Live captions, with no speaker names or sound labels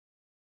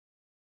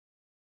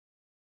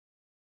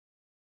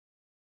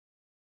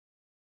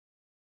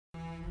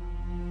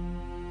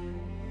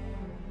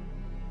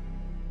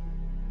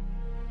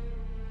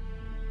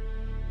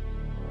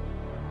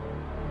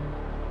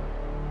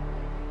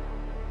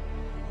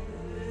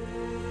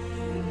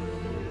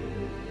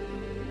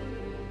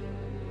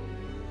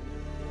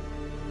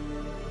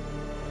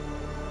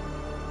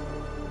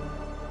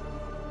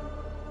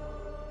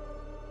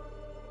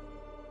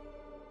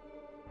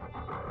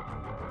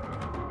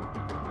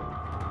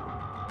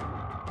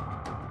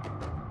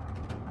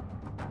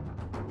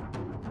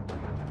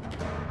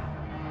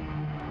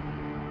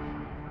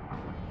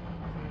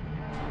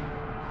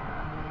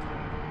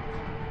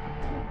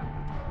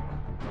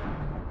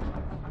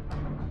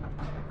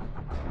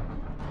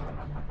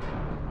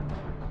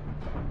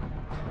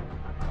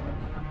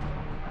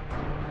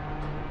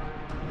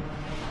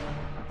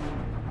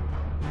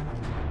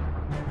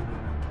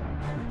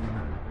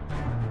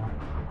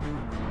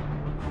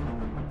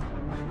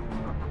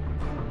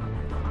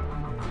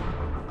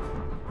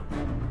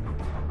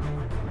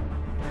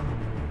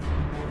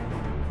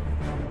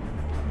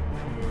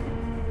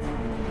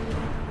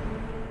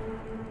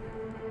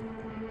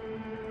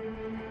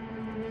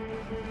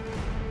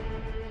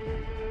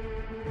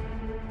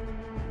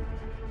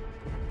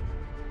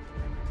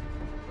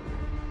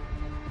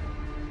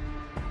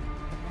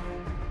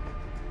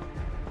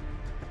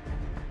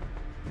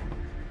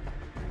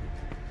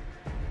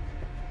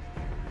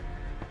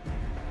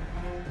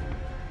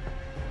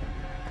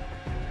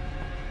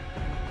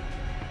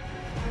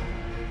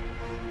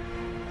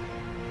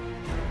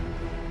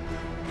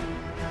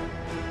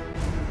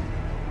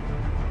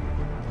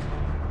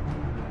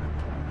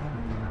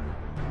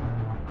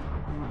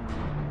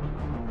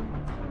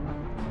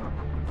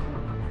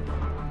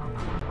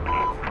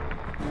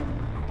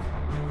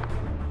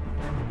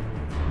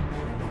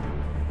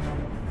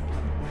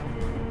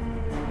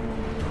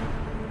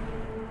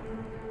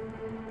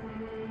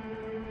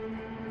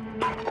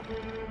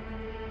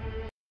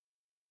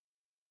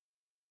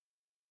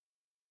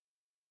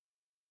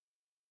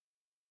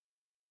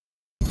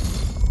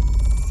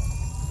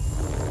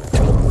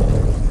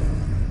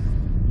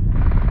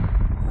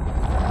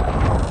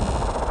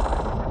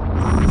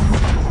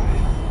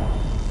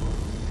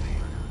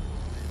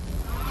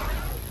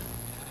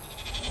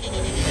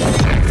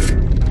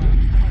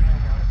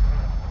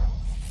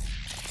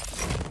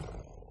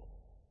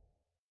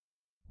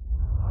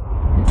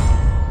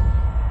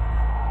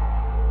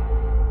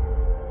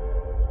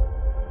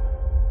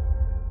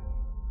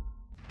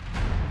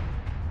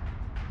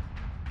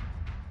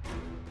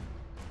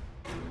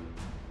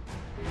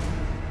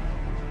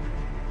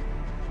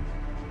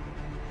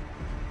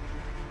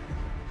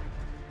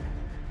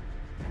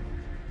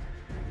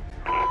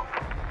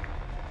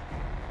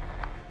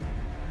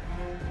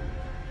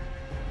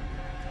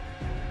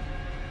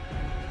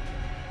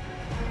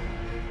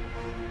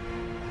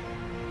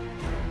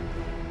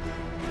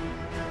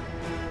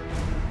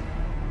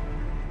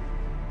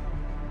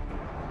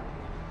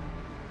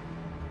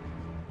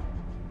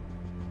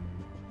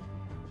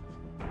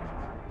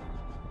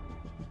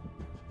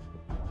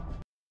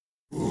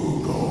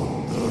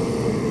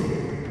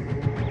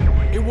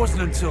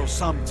wasn't until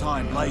some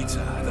time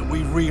later that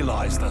we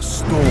realized a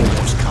storm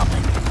was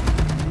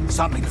coming.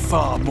 Something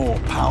far more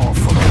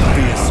powerful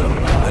and fearsome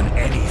than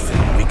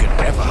anything we could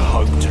ever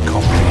hope to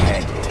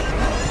comprehend.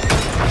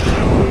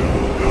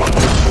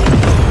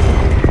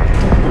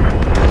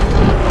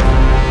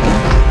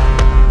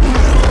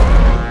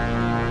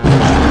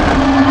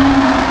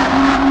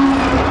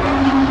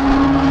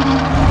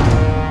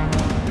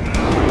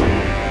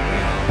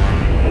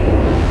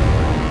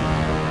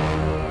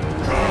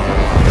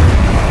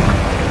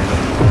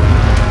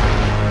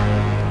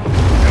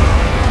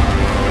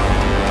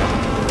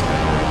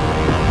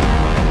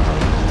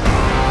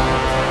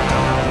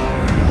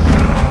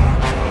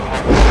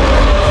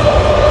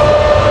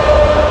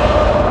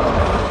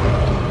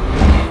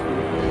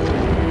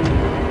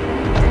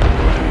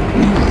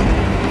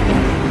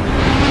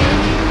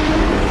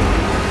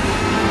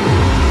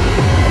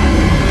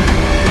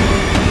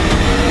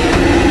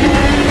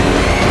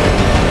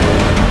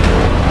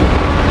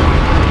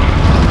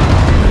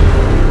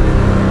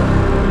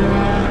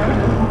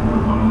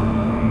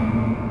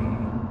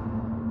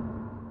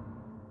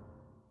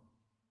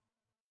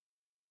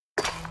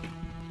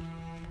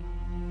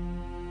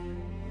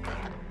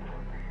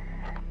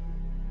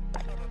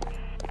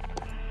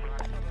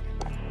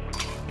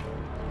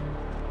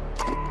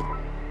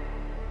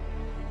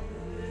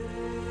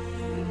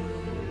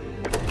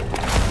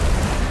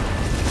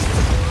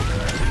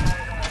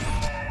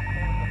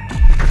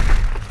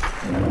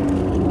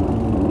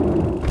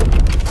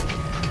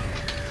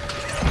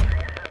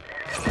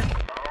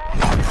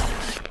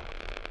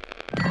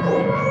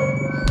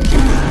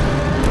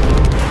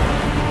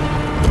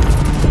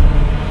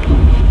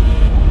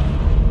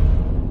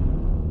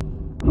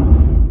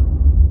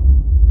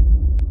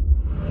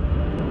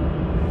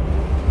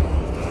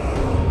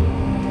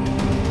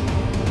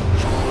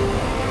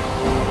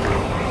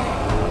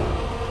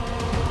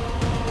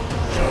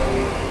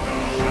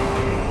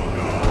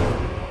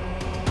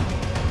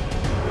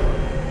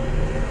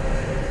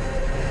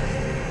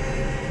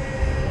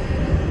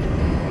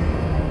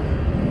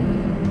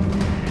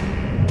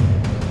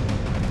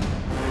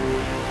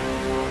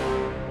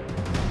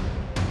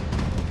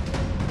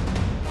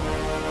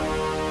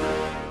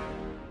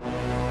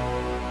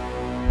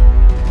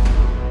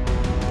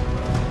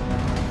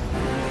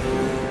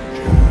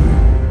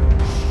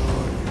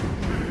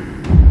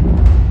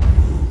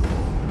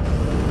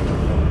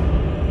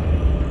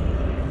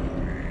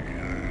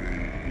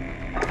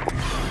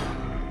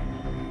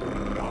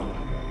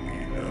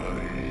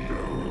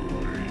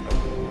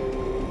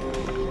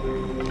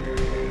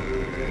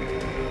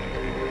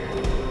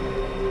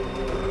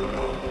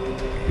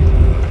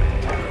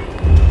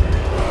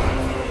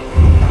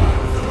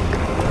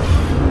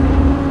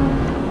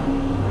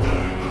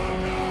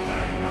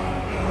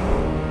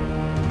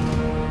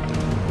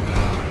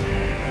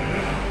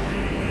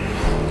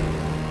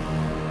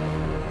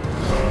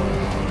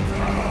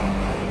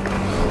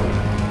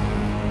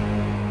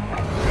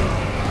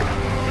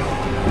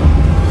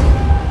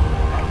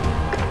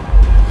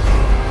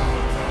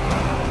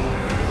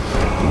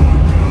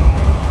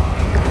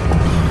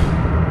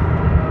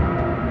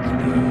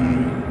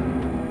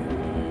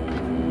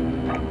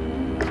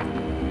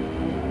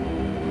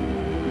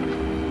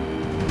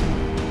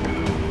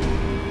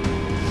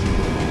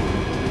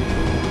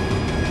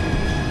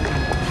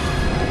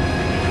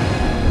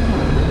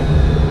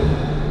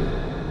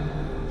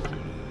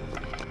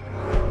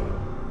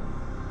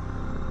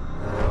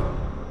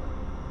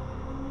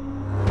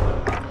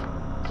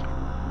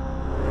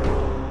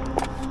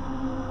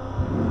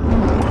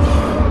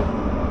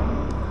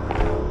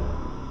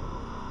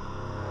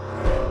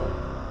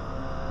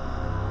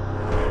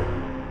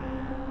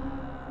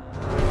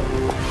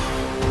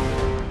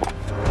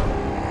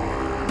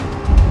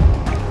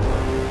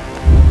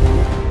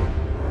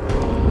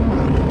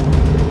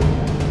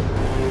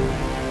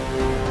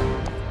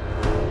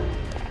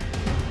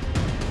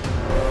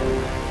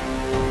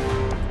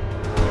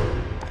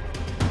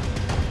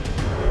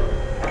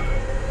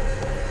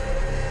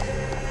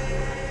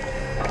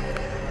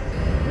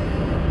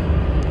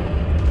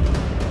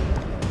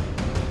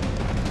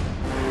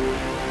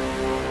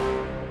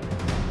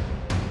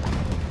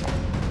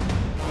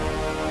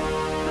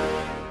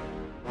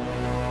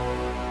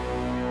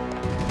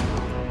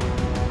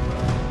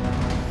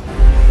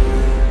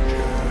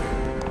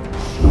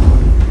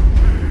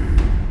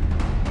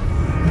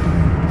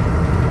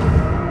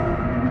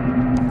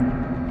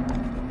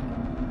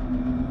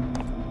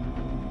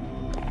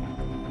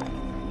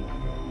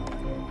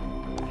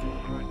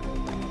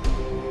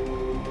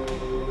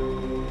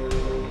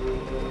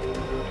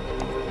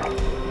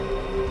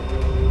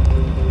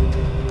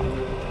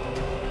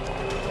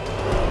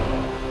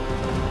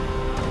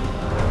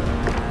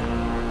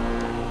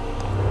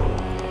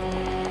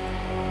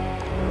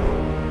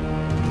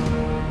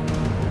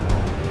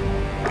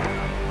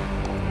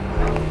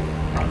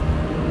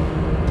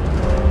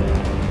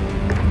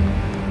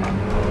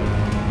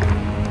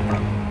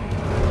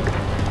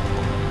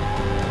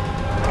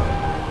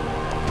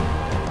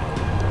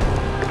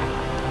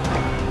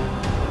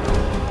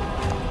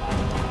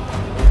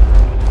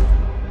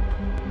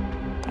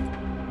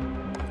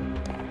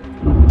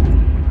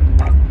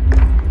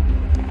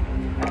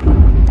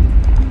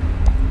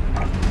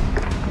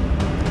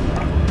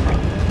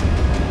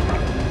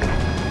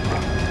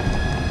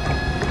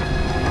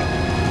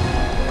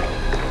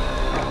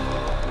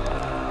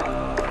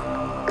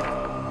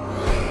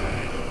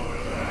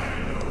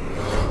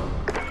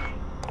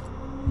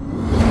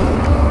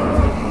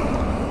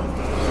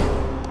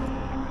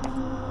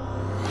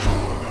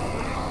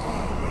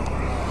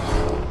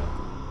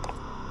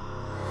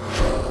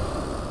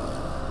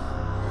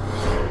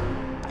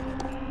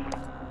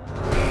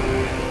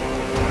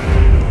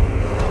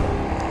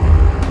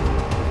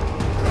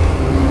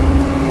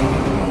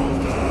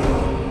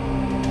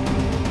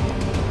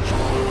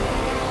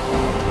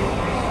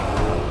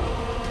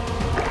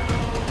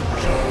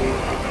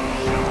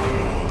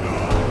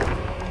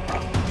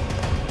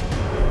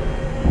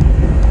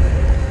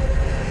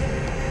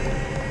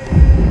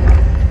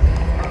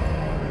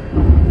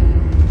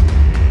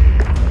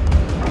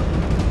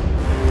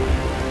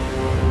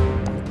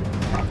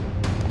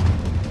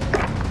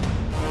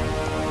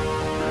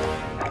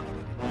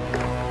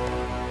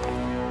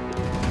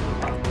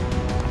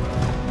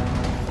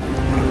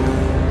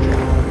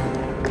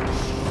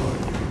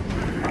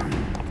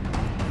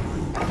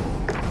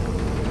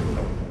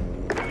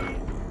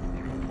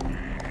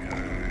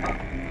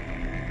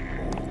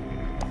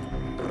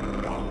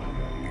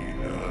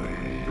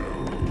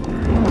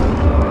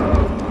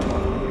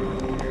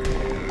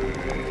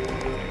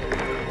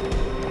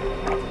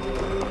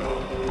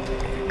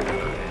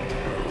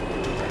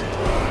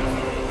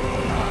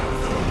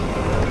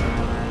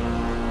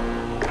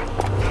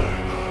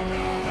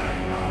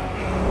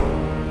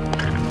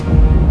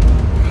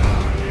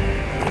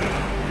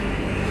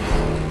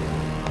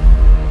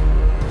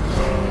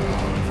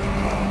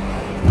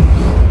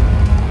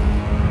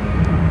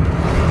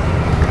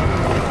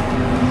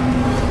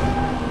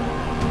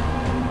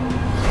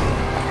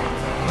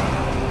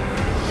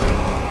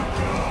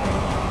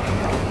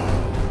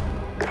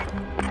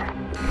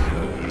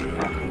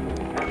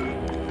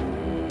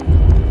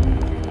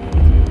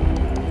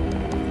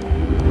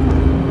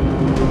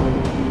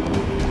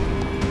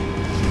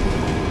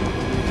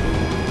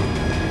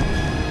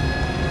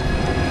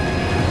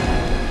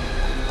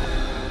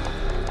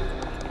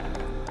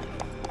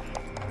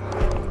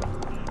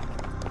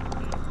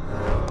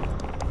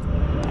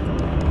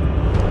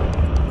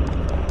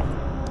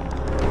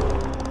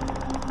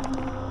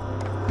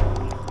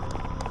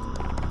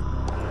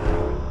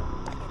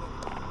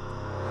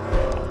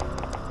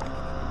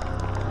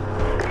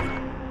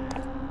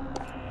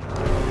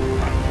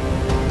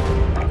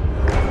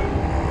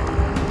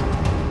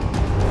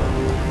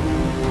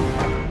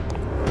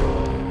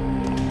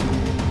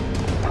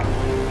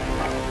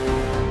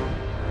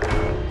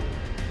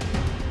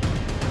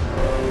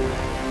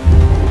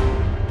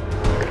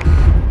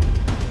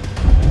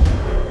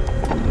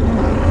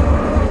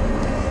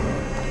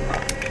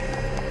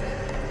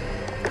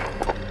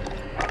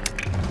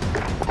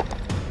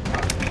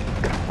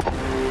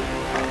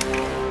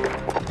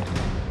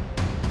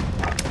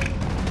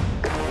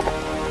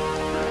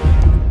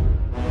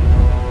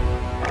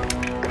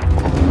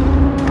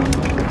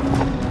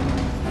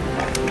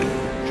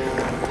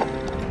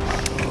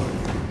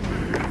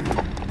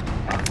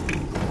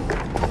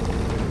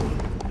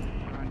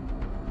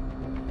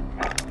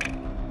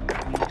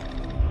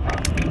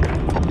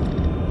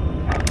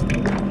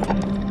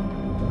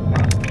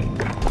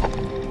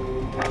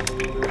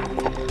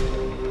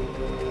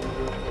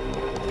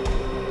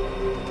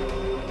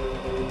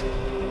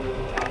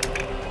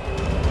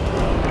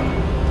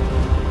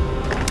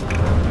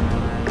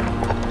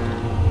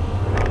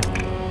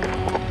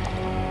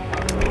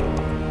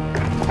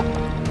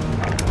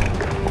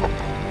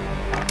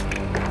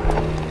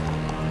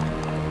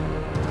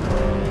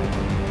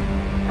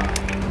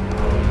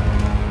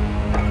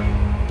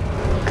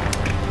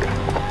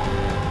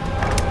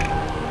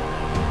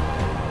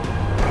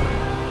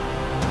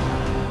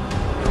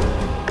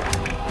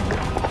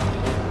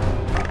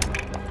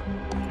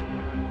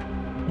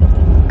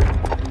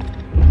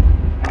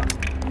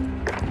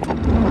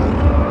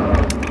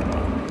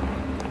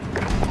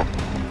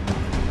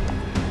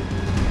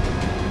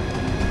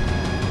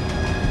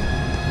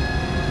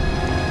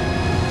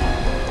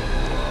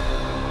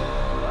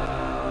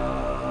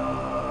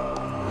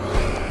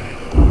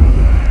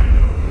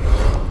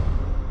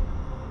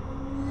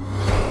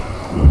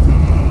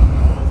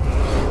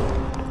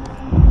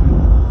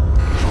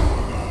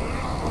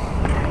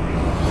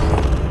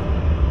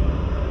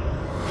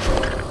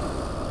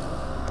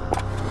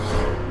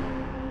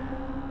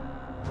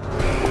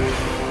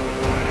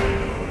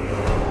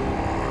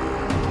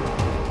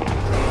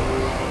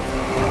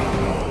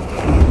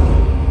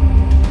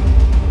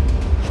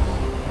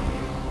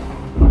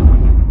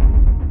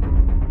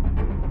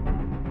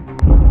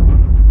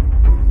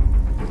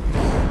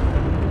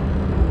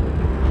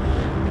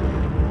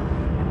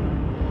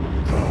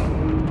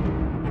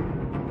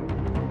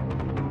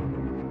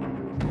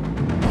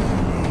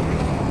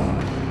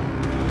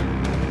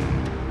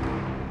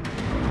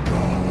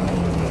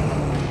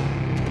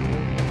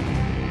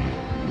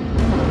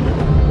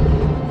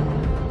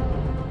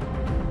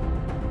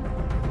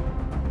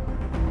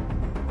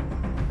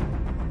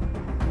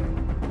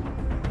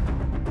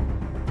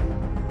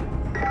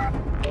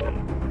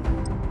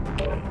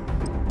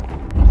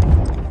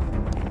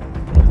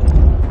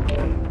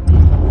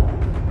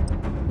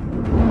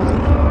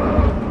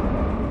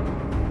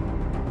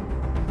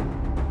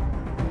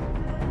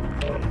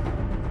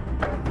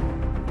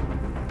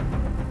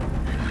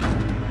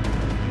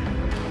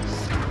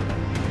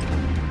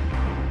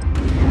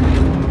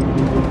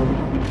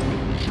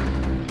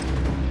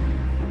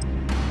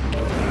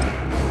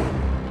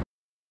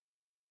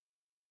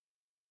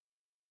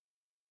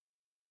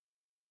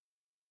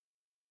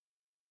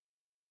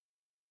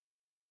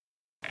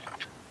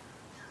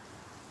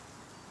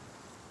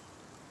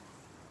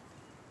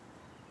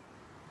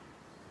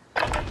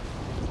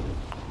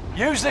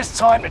 Use this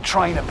time to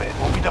train a bit.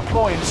 We'll be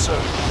deploying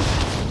soon.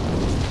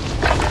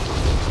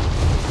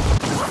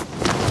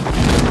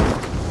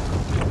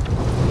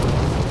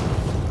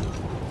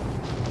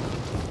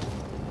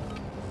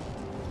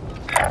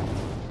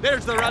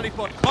 There's the rally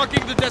point,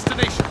 marking the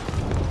destination.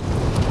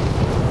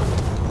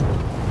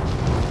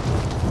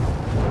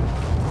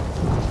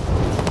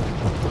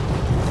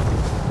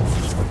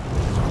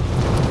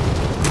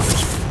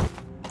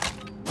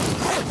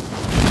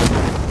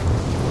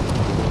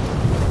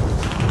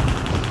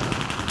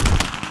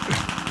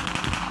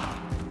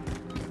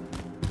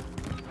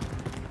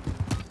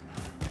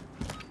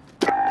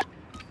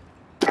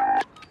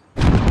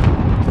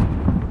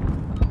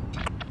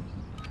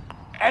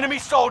 Enemy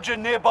soldier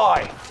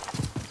nearby.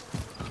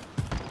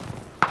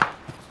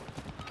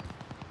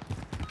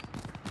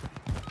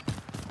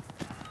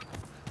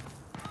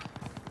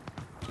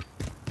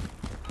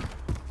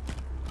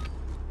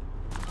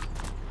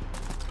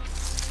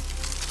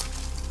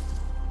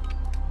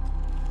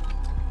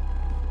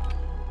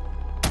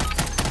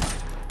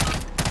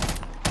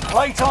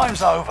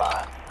 Playtime's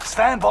over.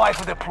 Stand by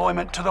for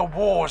deployment to the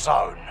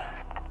WarZone.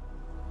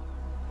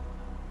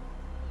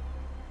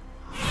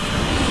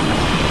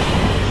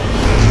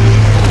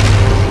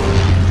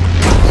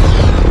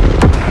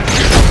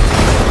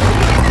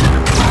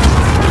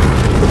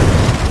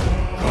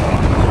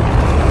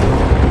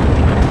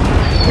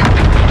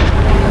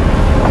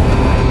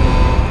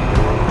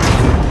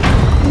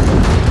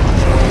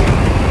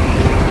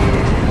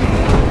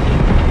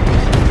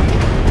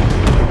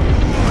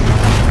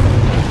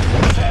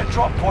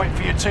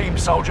 Team,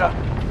 soldier.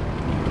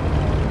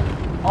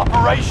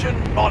 Operation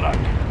Monark.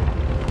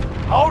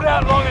 Hold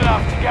out long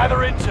enough to gather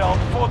intel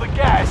before the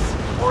gas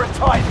or a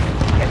type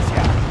gets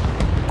you.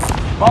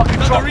 Mark a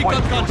drop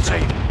point for your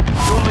team.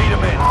 You'll lead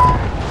them in.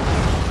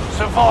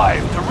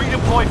 Survive to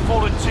redeploy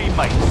fallen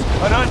teammates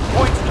and earn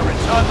points to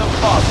return them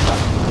faster.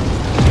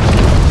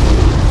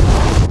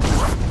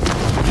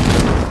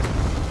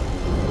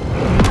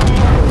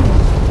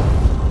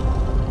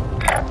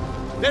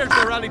 There's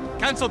the rally.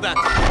 Cancel that.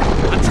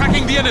 I'm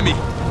tracking the enemy.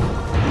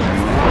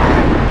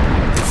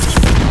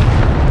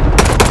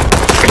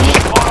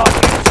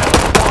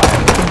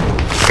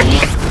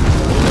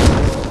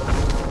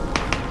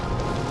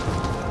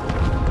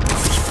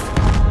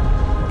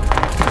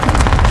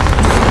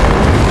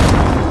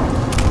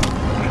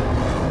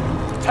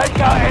 Take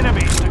out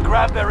enemies to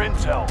grab their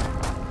intel.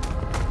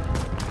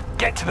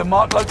 Get to the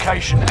marked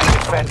location and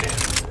defend it.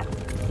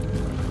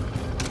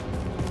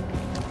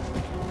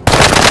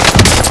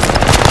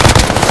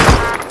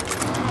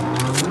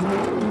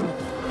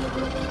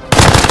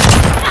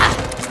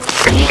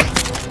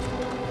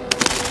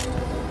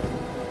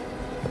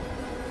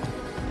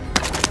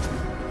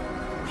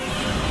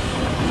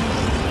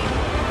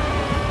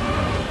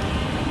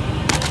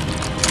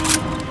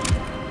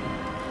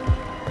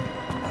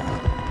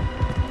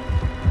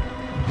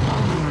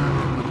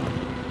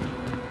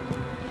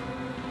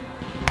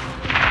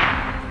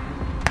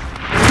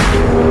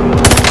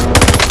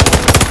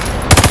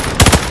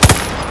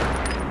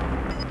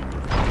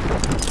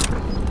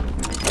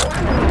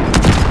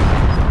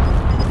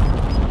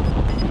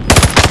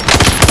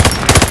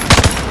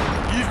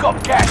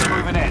 Got gas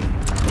moving in.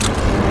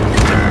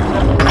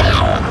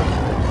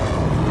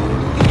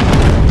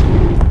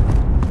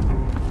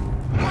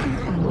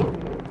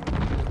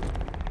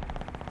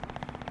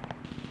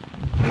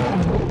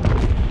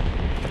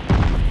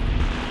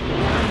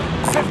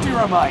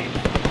 Remain.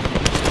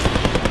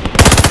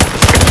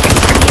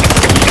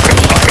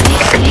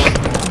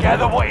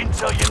 Gather what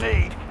intel you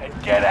need and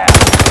get out.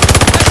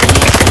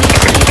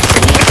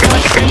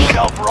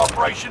 Intel for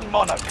Operation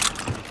Monarch.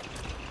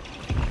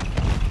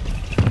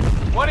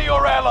 One of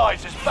your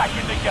allies is back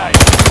in the game.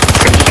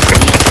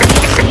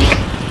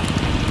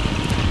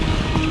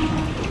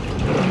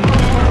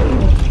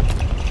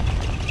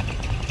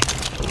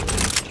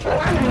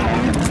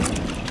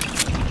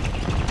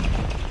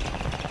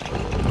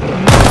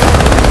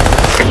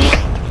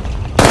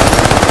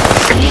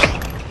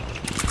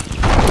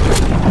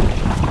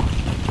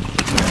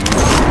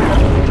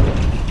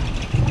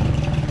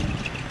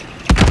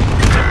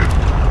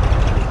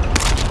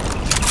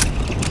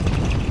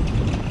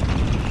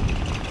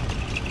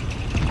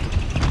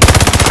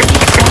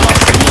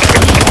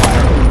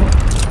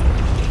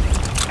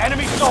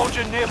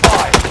 Soldier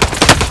nearby.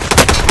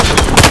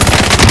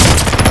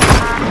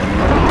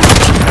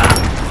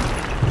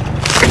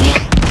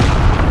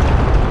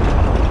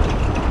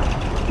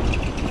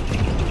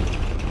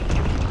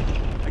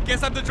 I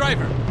guess I'm the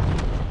driver.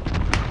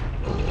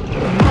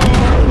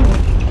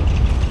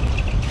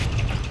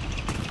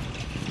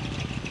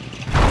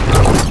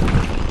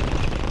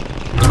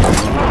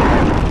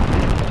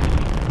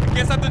 I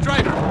guess I'm the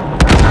driver.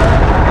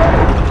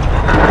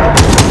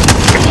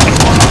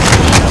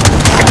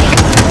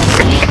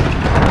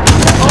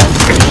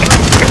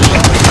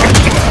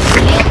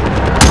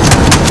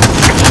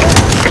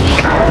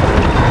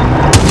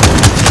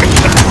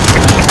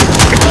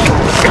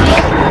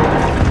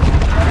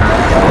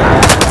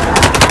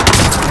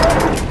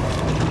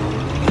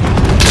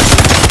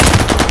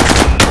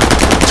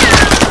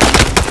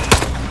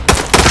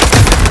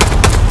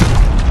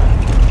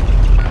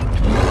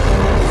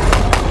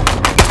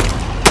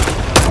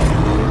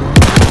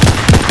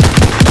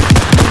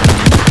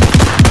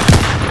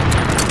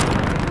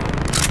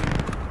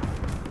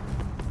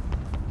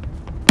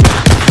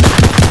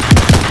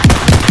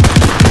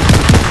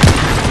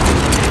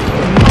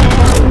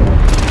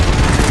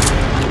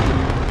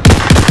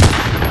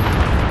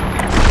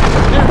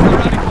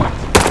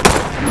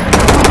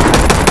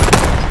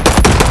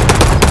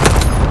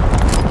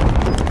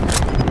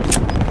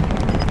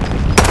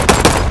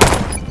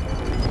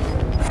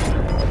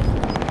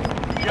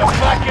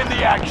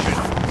 the action.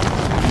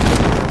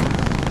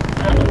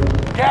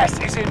 Gas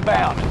is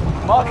inbound.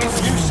 Marking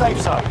new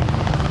safe zone.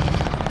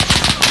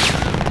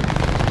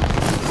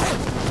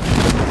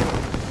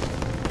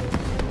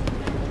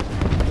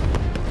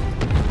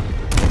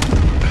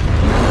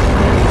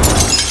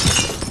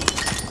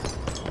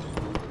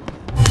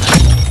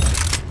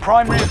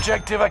 Primary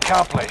objective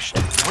accomplished.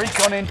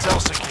 Recon intel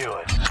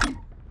secured.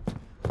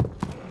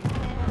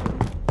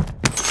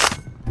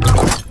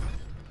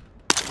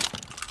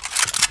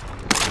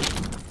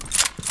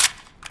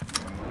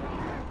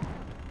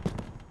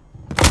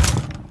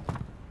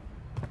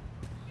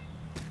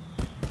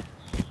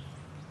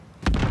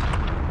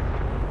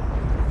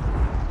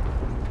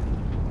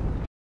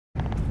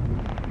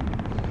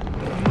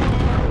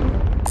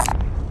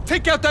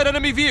 Take out that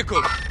enemy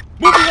vehicle!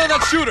 Moving on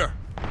that shooter!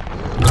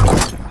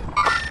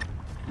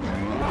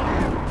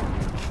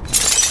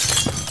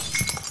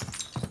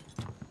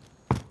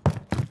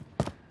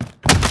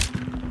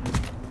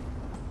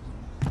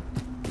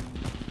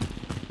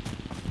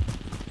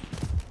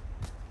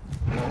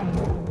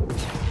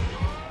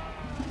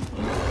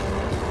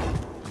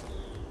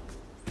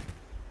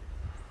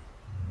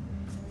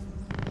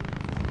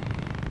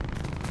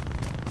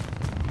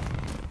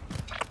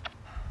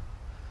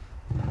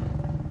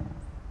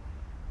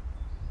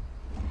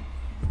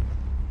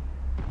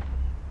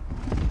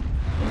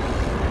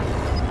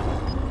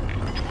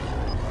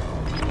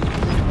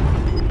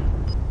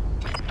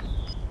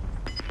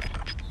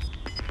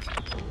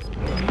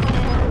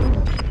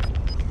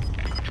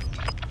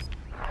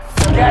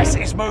 Gas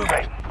is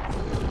moving.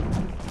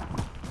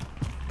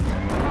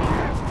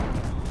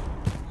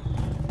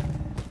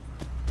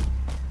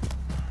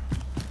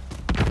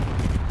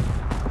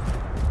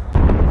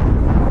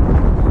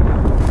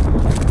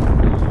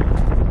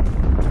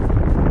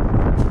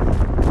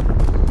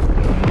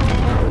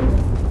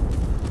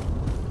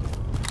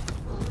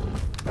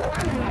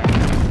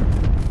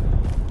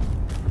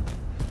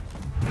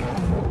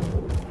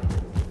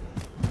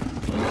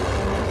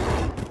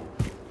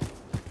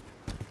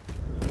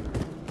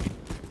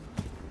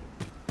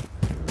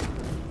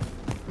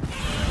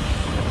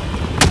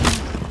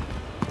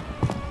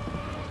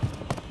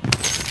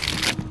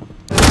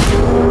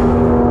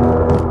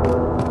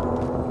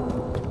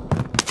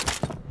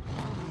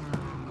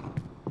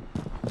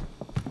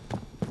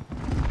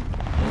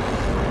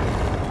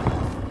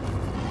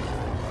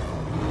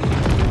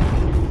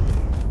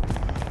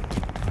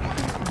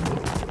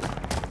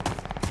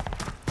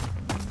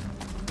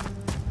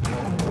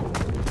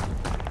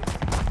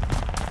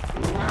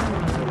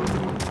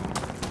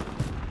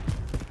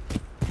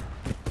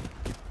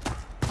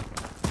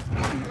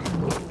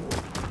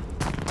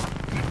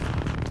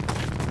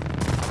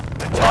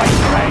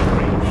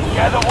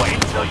 Gather what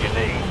intel you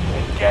need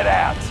and get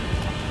out.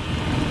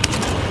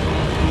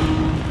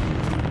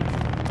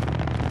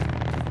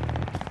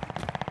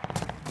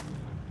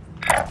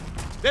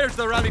 There's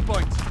the rally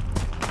point.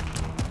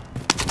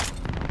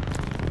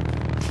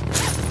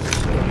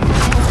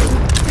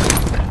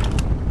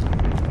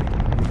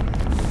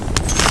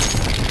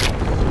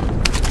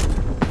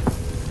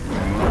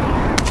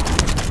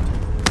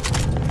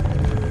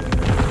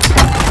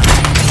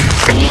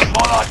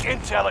 Monark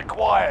intel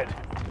acquired.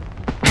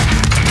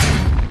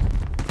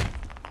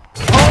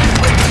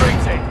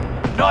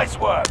 Nice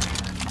work.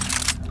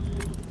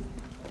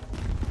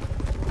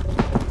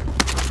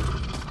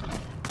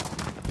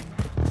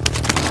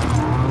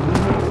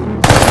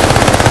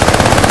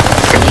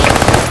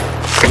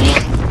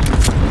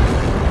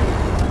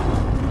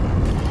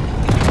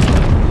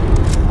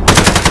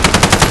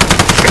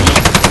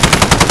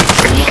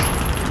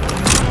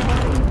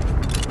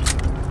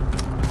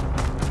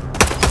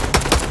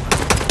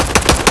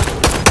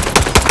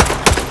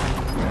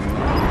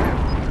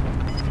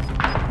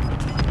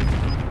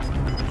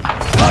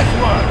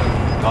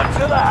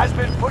 Has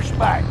been pushed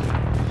back.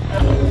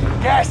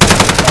 Gas is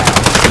down.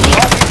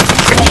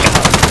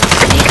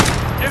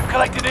 You've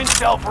collected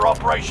intel for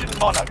Operation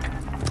Monarch.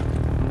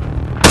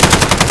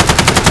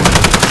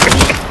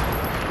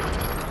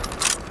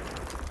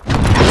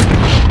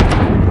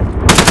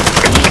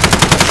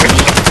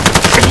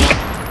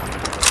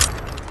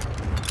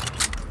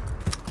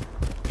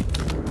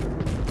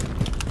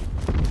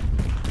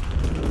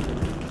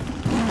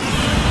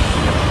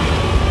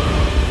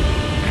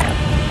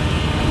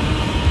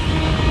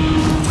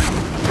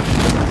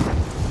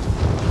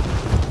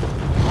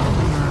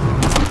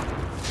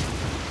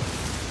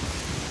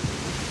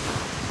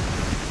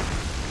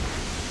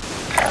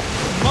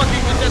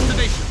 Marking the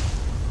destination.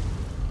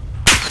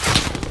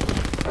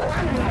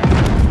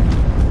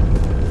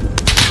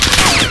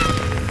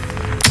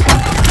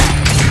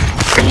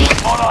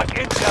 Monarch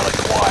intel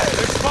acquired.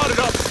 They're spotted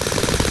up.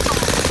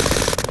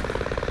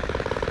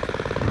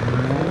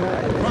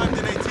 Primed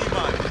in AT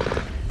mine.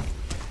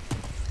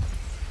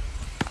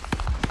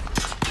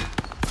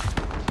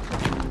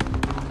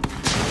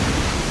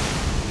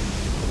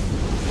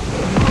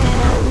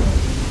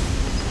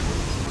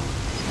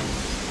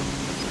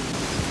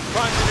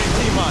 Primed in AT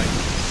mine.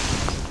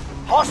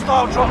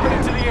 Hostile dropping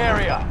into the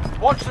area.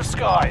 Watch the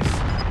skies.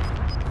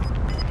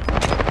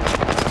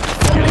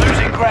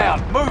 the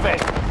ground. Move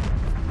it.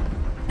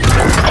 You've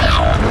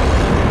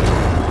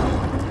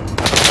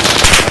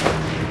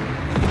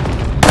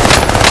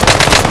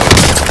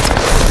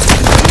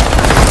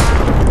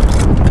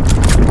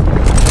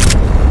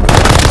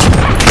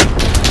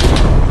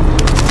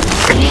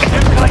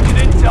collected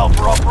intel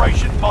for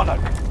Operation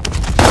Monarch.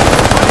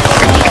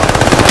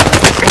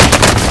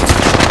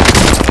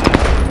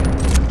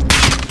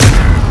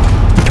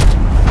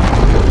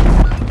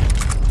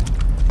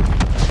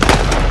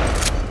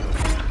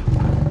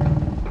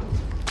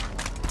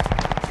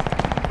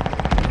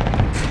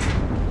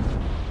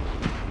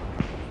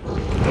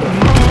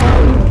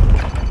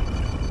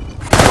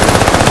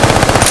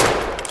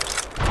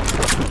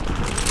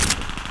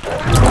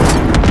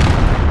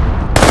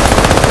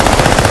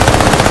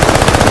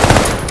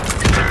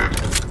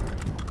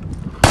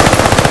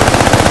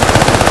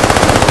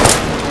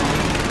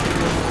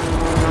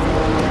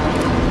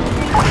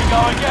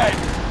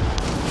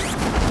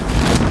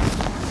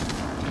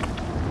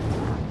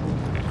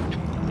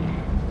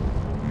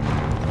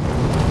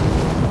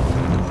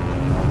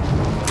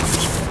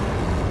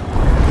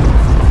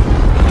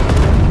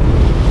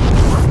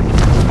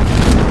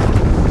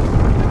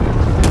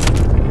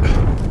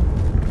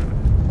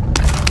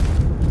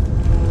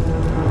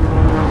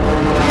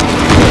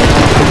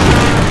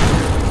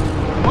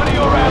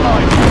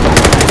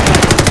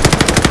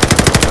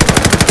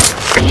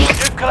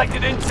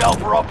 Collected intel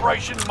for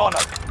Operation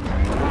Monarch.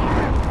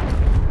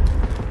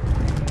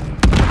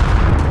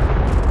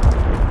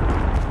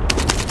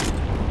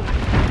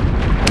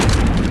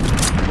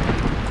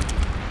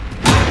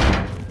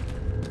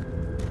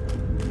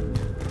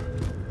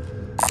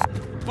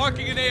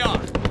 Marking an AR.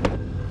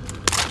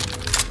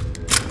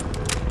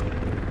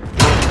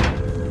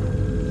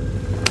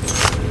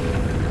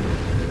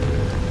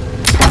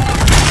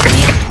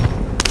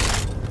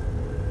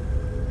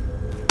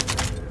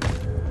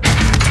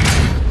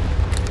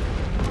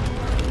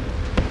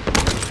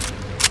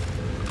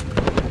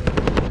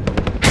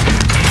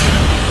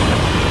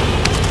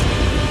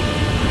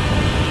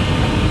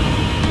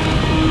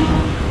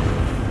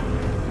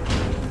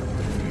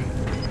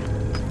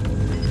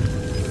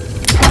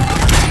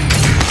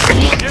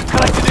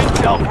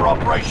 For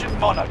Operation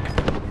Monarch.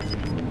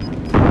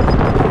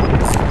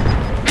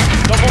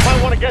 Someone might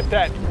want to get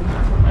that.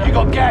 You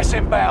got gas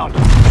inbound.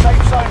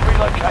 Safe zone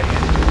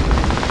relocated.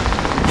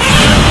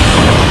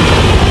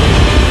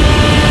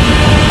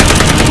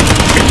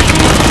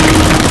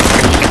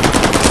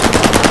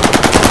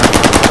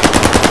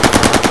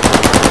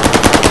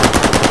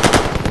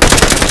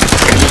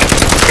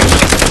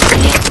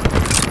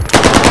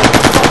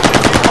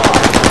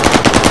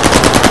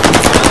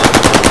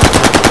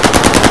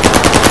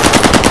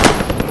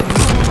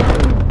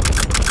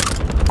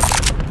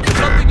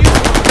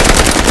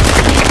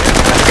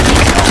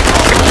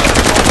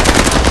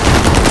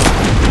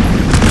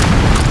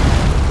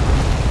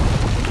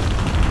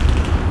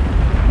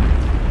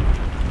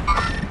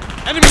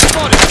 Enemy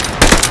spotted!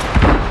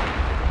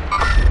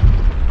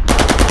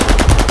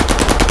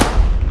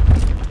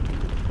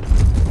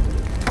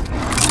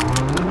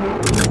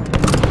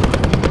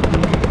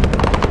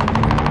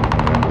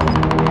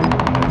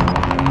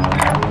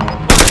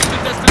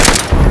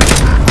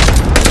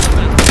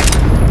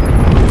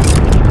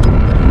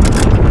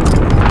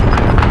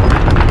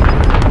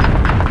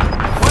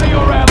 One of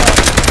your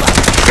allies.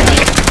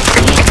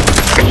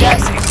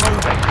 Gas is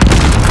moving.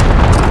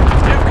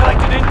 You've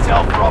collected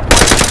intel for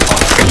Operation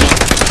Monarch.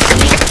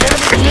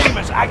 Enemy team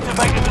has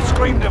activated the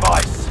scream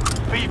device.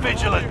 Be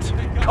vigilant.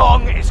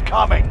 Kong is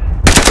coming. We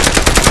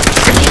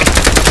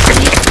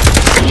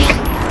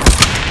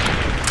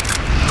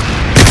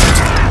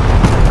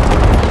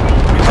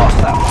lost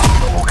that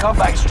one, but we'll come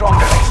back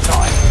stronger next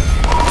time.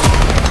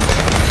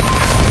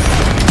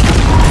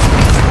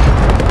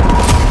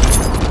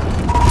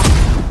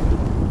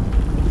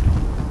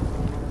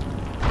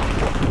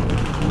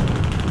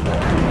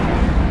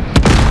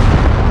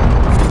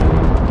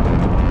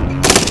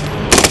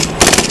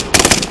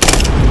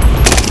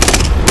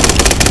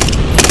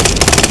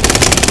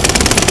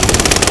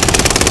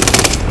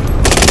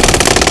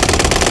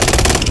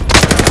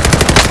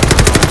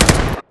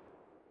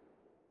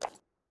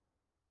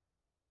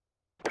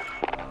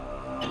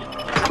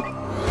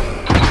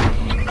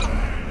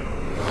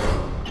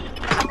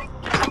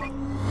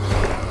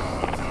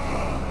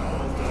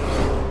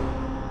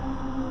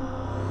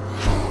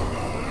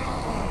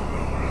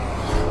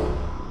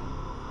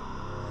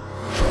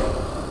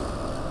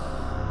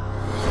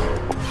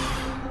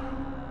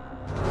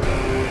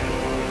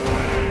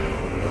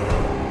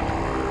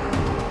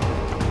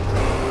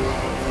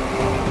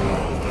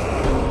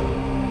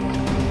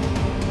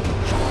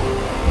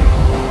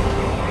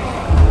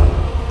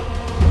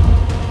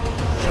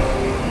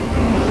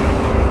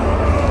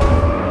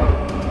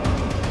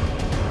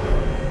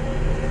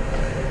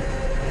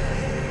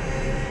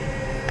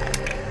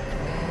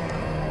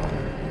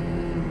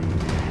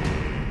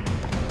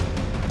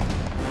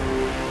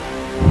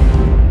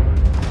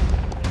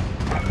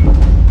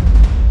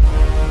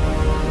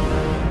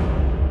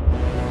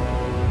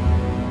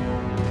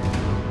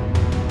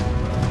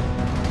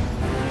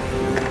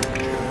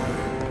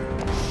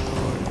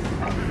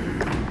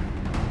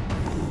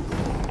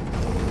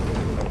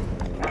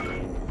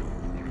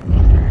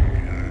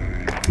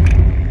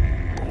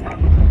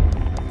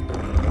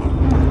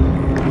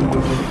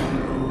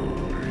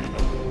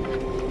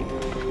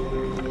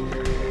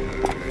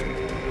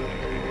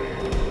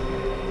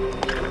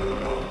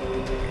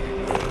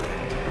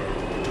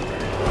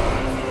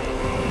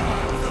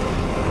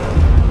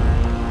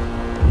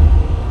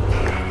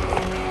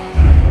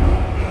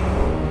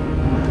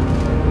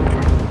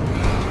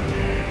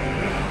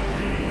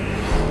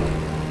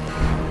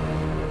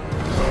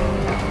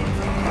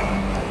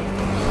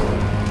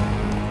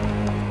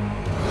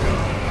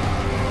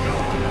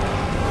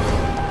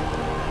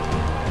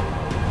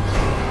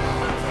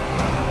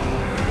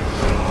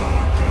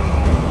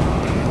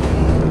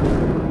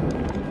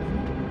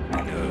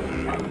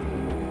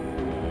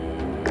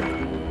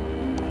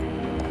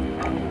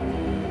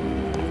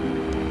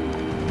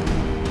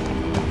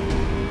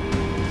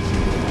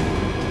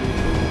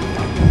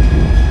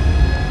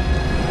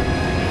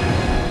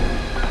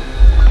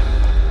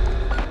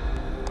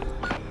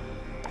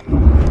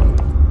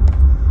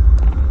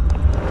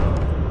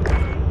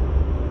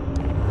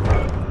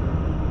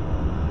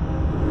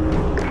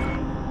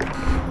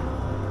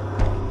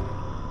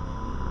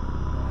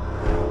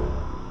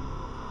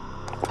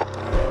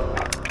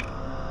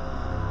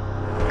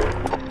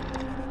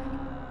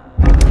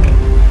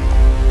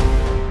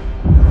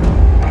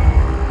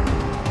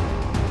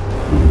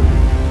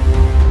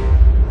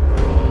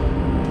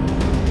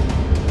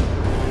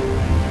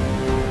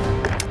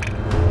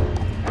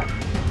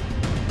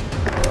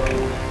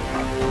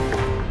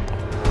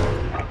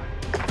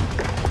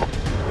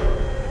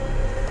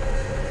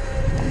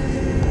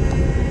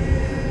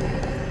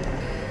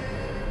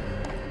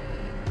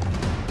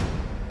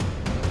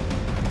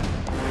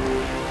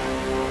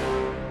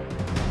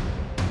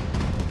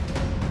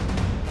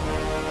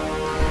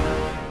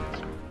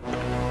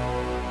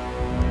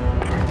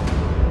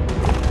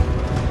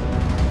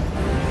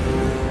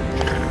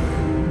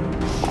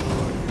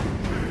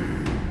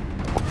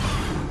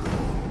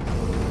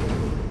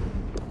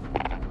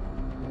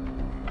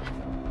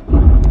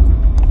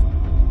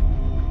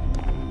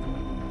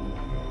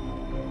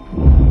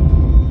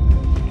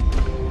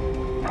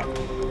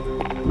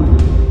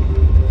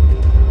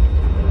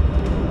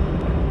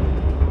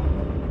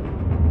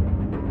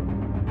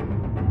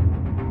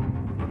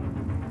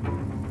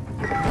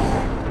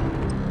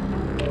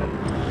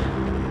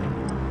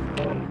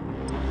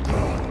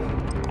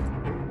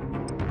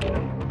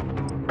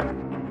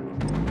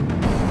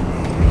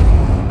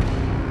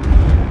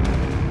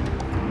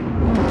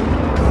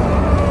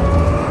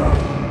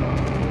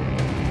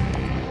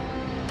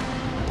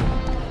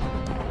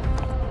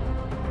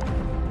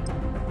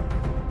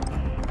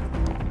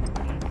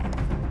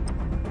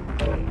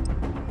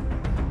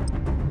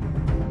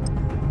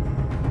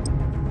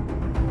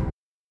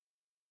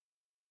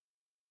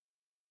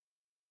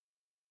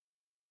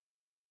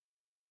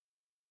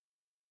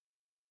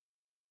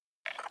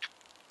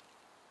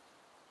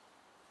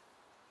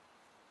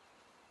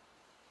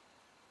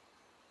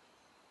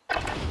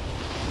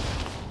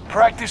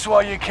 Practice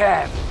while you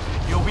can.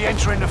 You'll be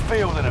entering the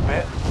field in a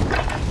bit.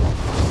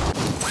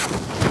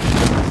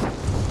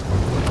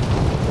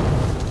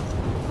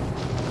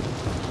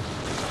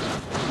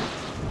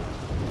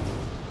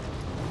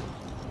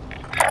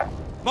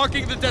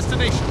 Marking the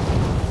destination.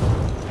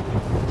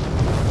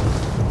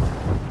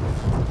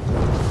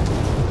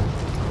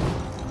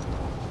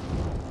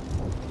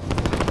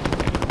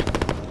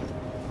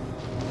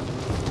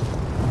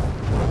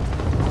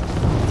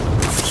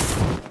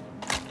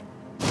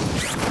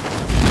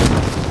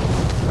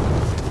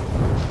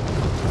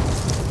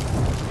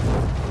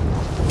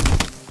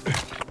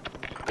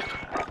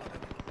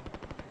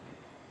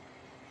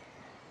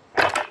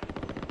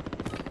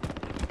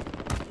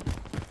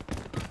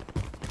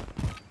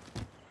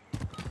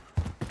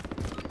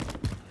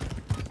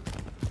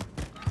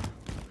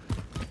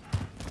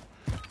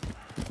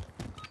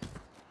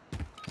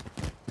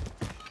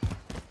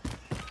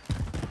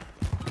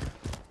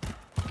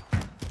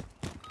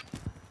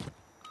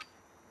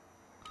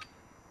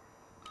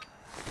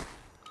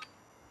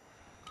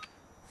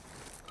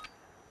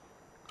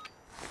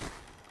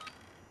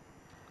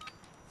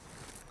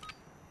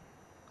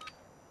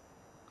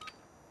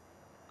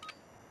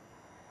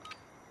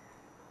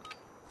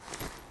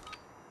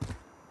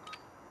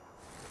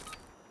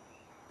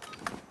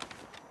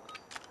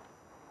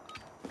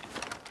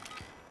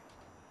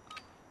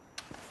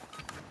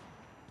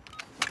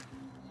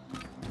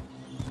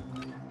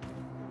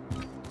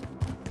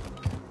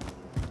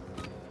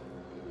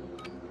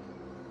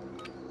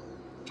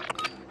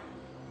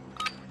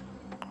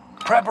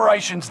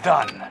 Preparation's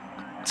done.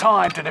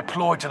 Time to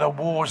deploy to the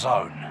war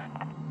zone.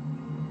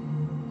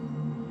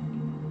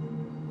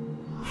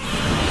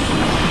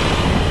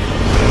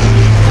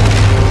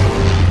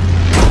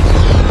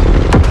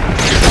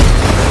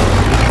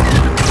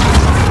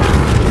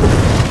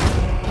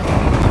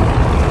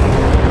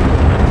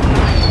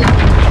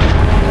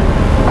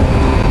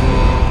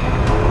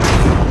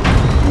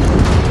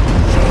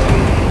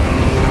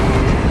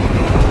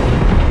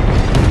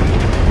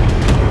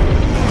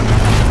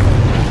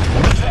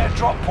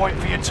 Point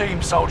for your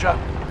team, soldier.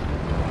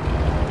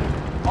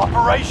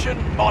 Operation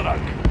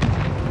Monarch.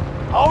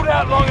 Hold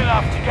out long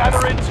enough to gather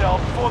intel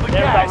before the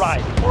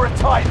gas or a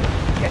Titan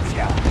gets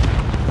ya.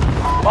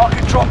 Mark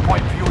a drop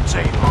point for your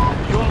team.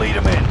 You'll lead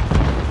them in.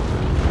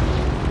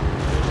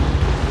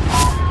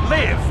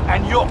 Liv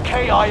and your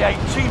KIA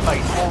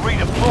teammates will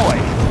redeploy.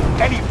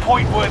 Any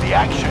point-worthy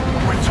action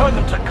will return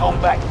them to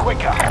combat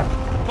quicker.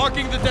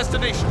 Marking the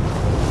destination.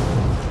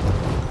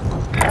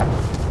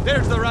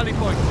 There's the rally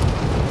point.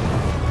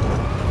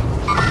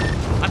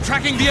 I'm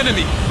tracking the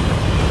enemy!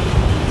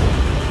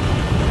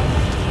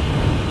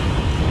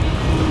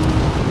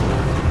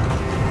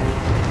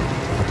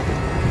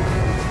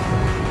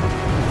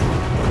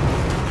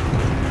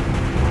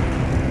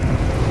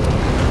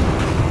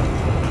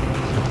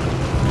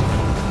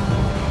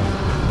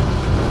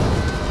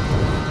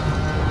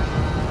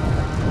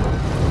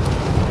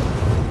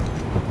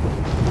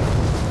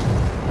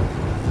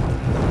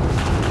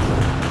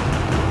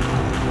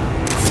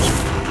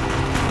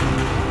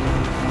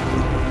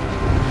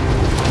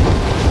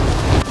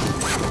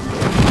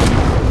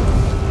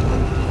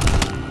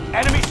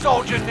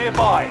 Soldier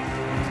nearby.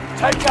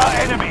 Take out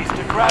enemies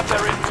to grab their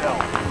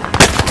intel.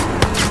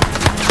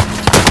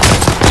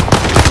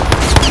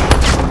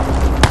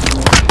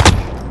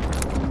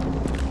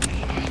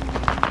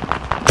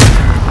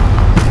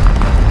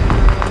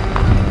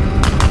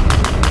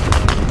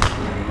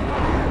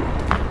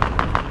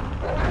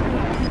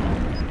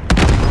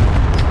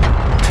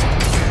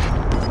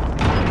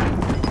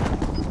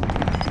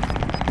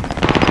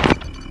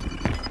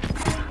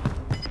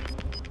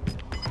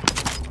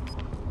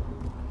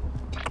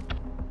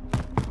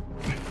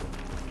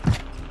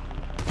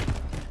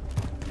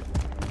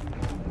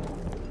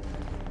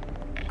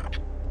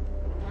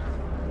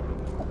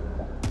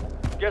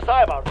 Yes,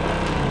 I am.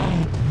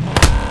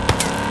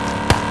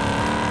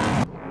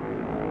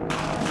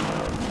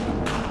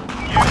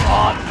 You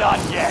aren't done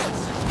yet.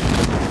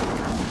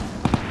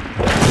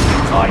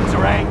 Tides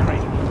are angry.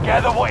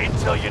 Gather what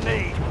intel you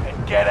need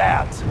and get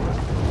out.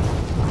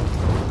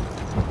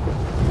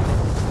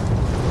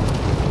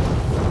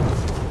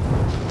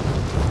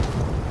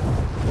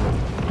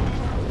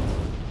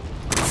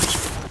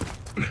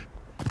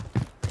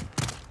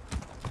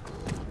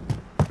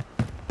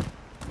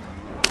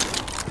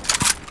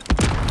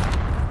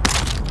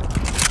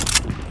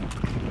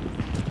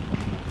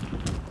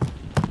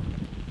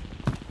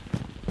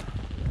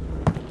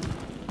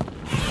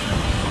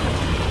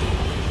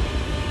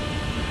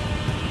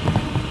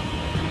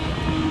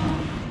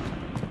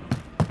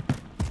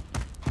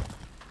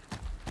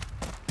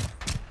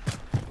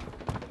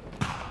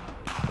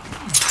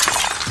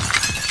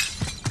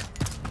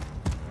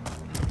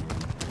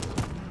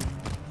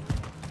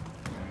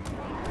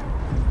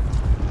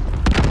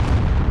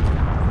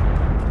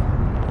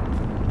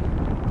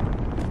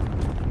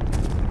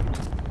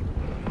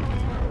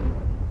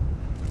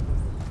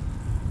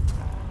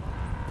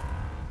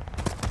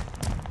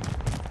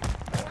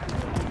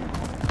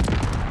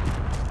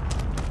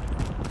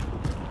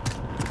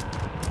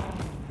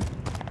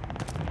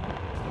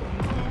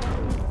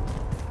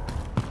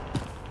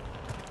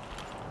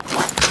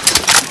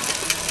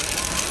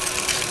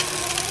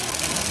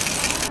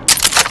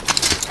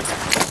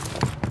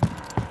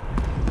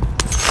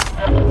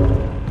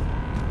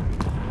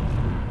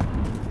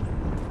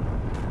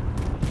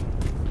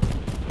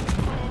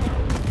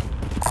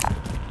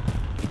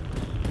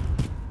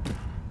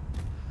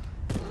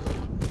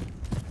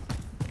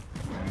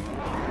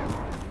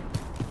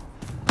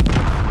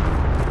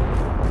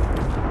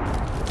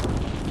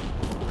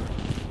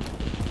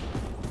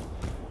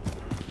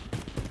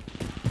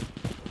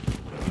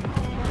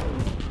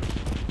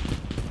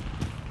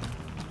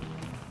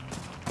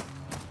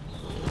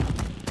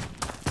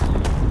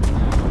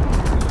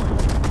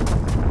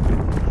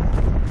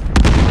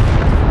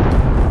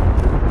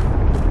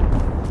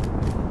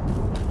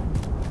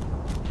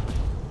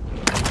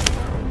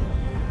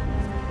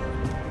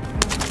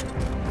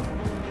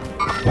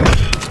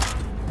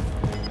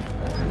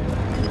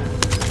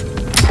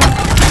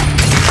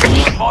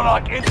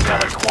 Monark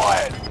intel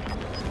acquired.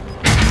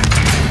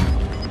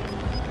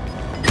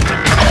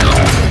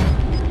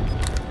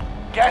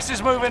 Gas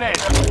is moving in.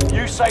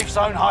 New safe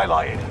zone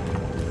highlighted.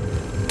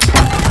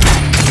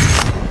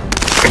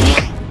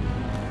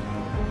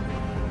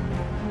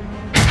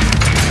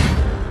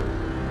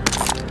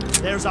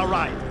 There's our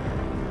ride.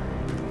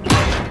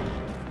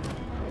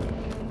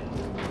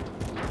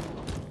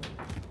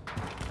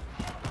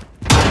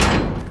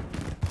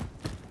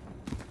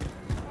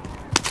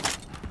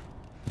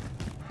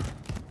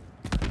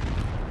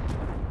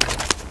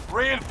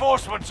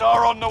 Reinforcements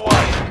are on the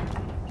way.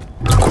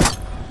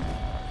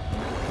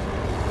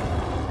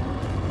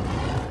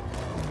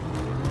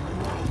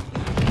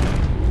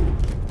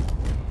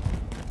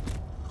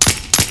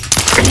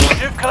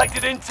 You've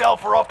collected intel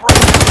for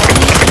operation.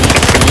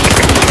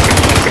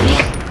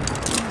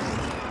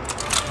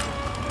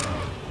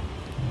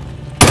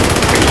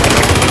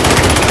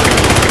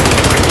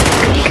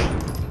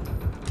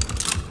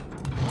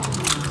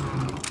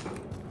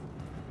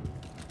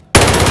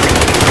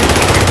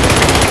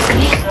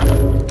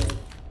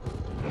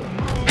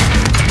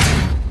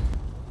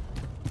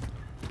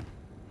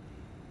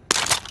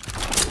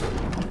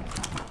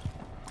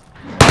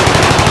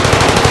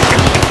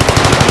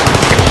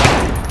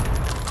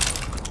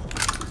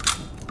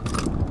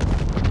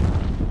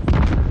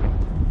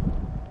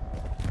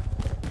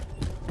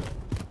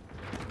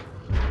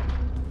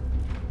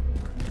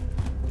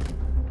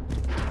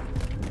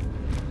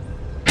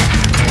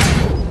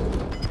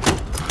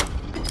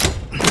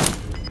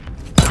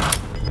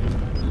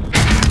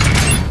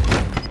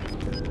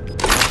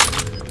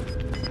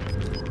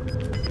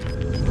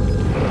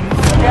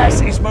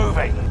 Gas is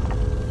moving. You've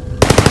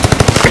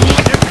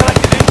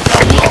collected intel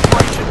for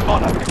Operation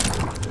Monarch.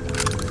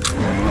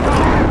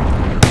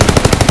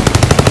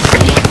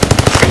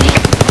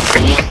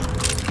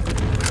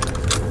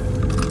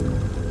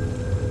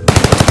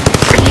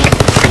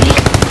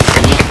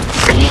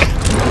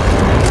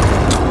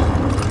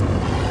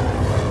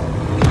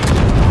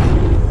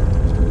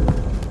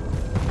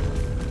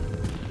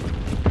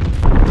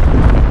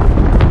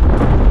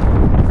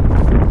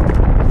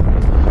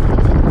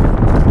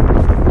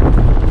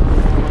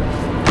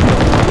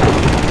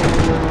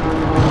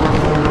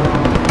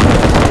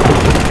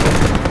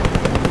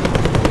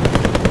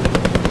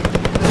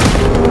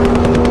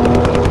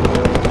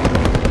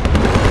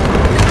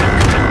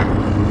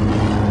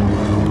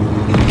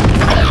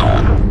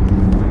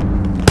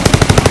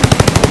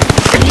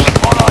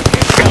 Monarch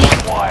intel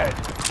acquired.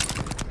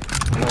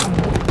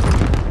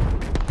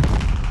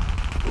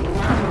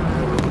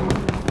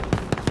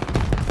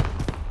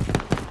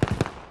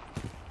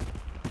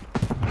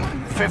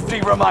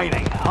 50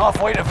 remaining,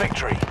 halfway to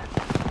victory.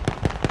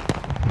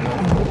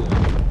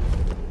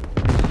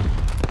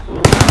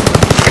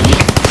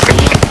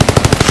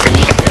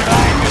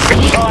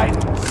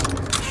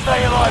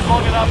 Stay alive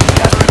long enough to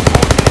gather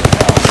important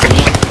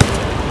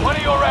intel. One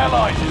of your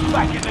allies is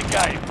back in the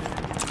game.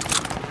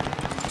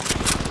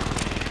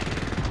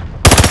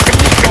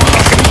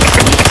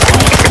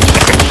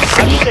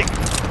 I'm sick.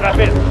 Strap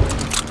in.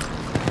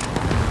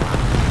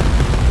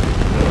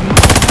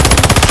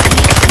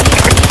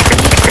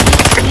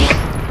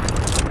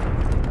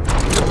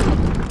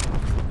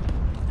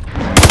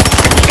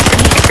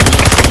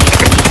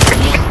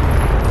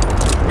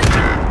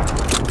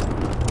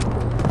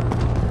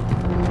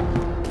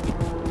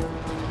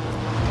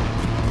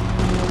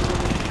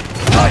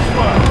 Nice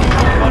work.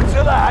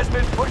 Godzilla has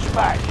been pushed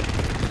back.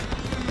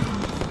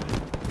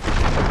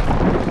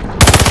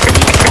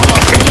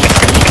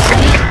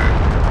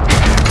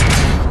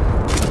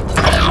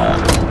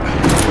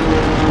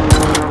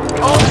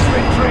 Cops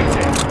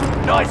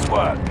retreating. Nice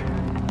work.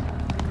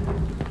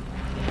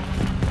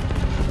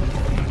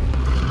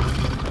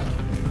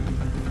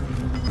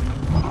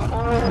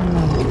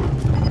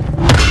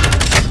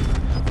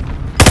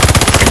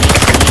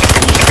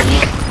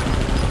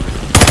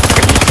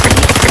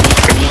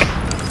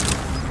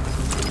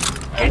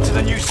 Get to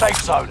the new safe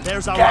zone.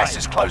 There's our Gas ride.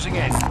 is closing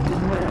in.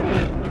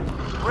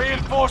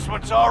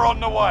 Reinforcements are on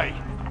the way.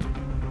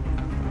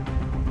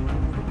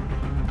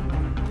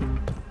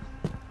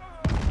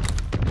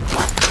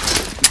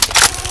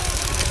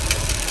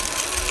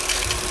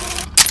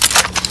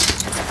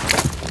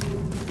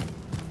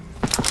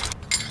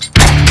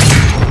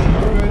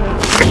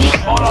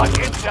 Monarch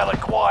intel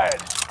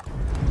acquired.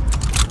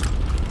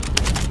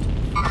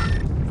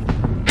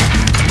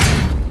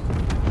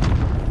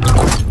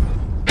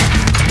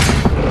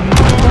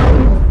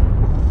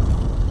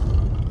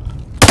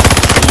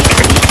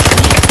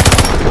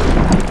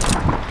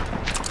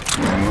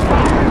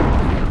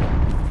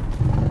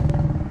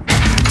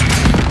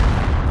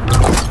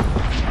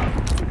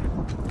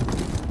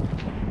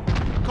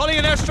 Calling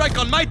an airstrike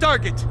on my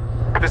target.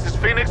 This is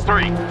Phoenix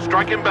 3.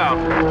 Strike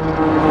inbound.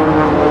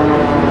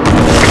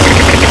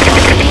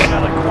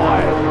 Intel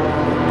acquired.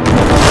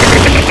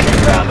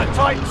 You found the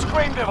Titan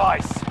screen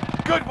device.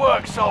 Good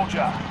work,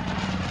 soldier.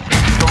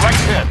 Direct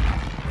hit.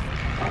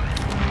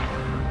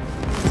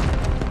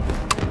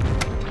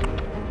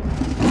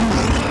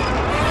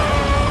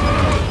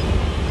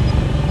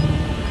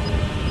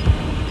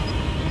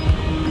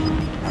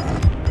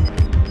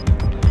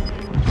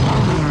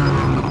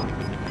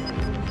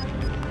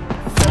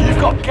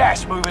 got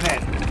gas moving in.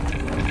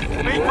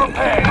 Be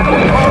prepared. Con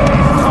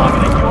is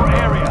targeting your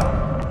area.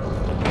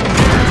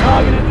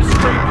 Targeting the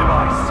stream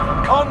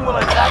device. Con will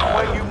attack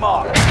where you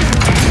mark.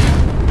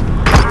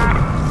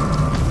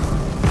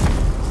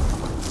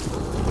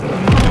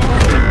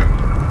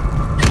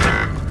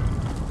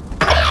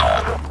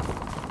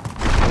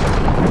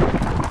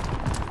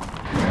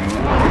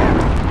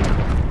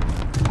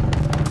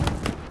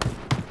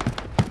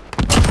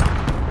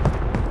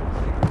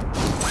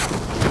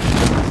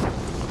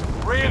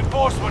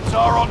 Reinforcements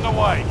are on the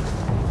way.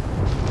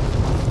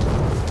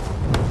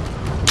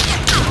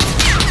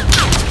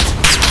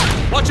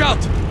 Watch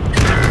out!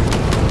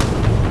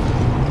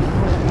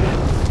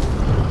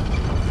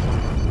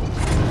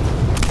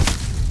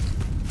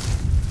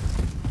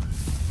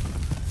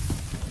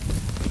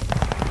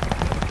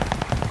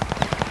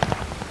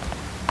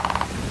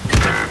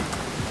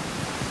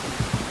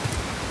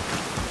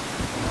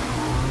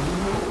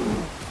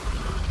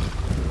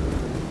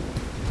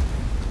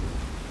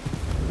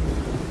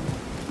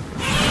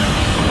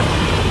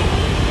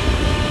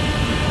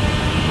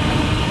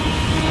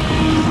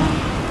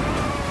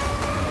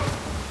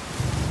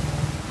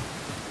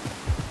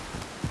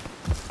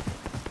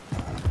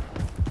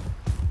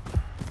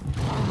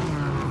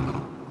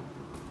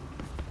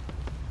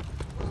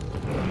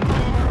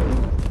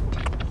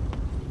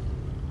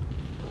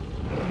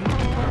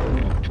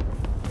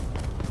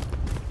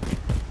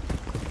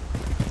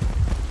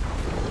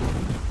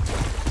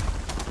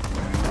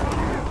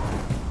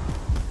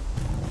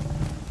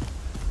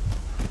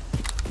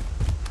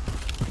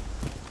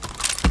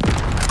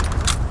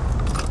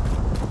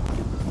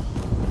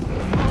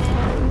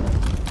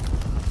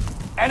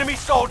 Enemy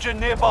soldier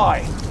nearby.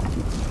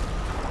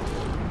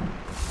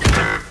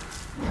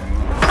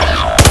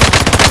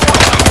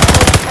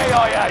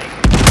 KIA.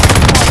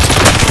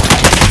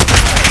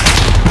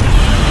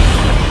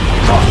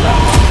 Lost that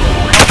one.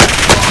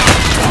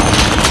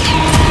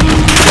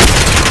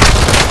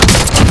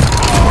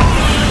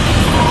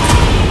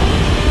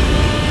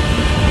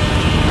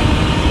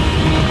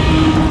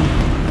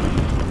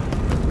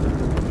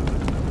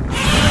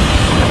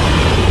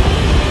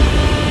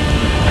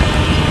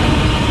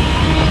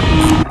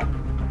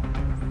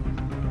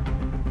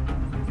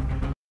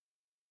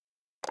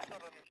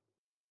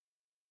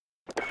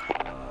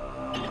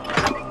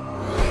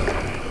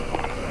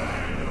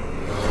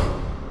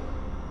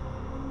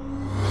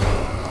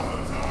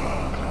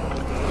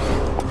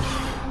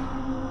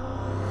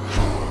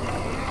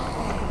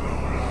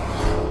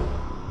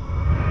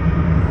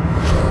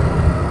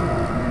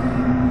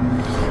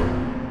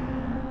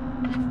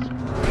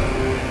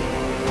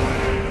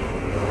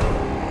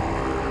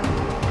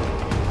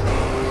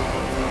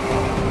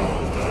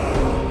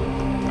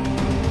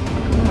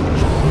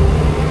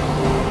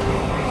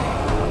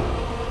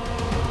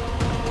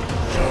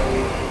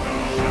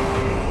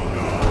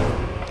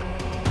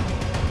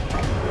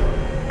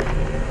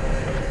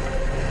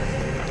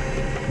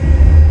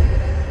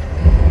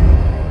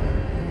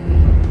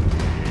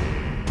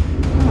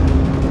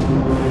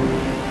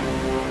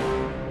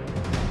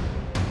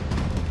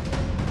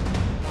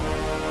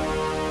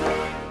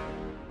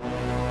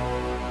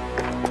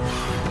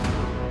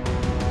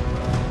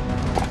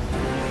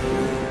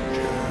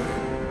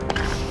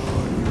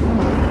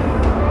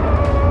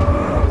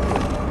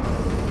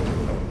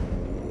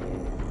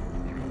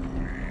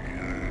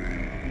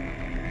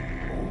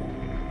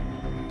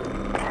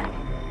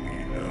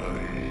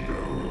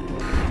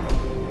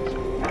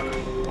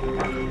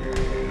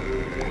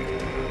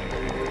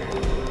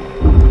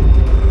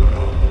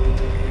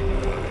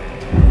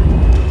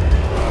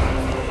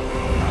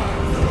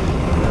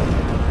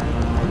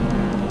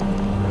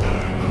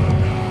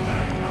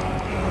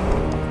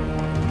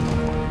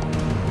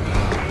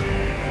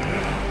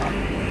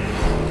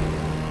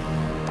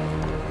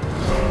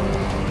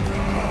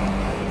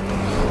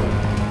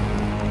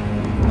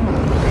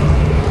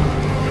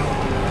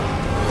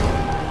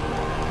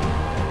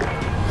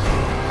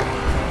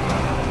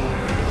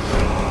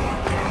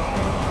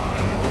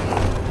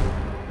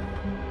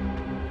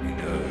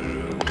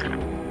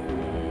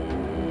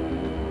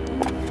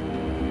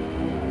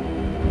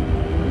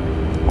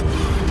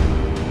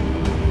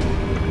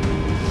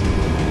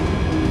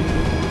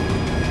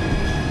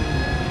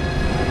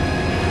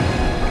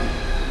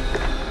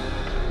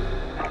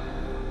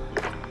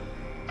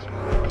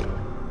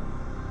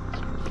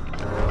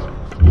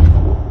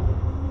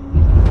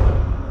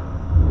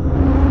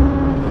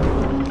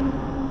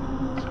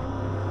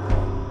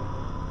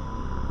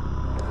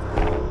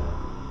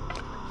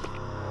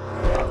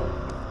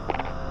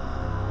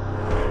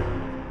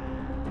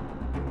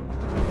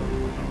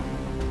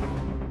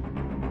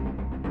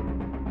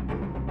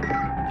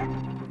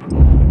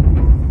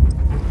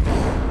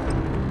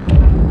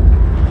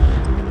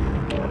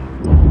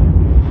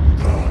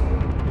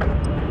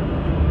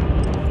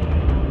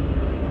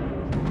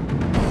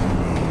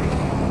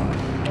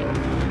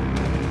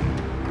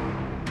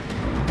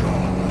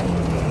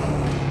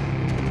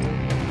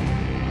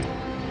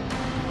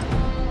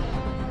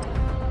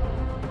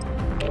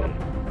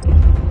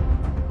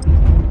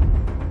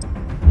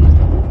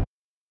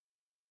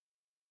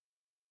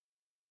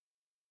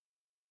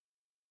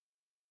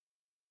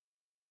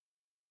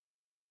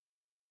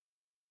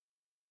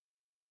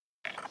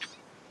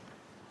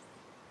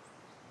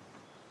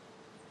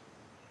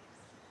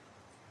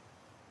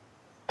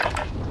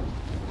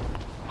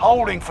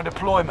 holding for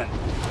deployment.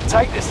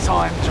 Take this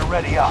time to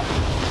ready up.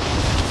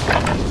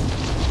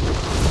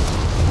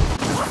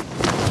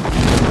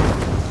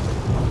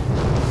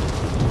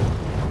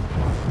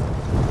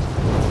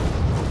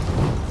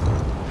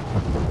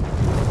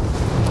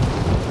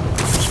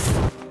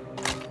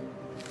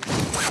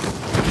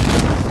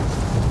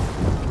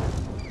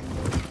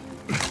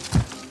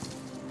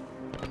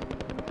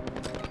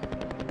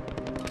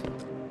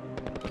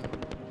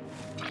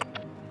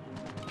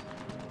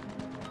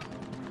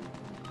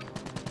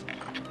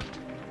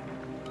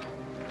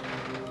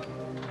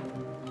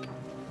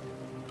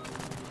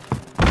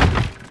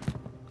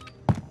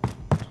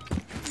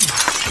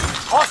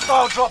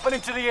 Hostile dropping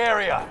into the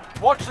area.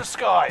 Watch the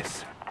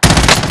skies.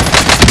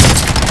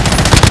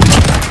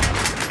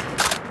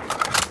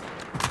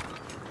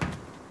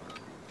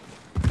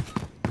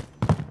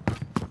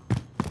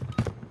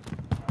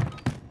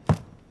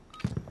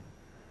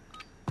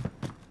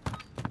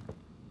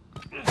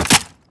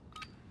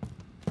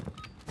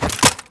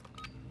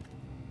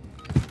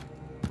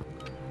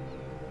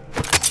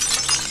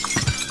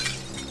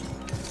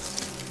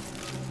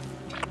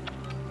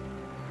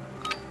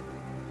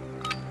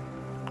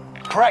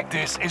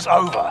 Practice is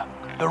over.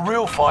 The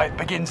real fight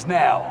begins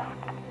now.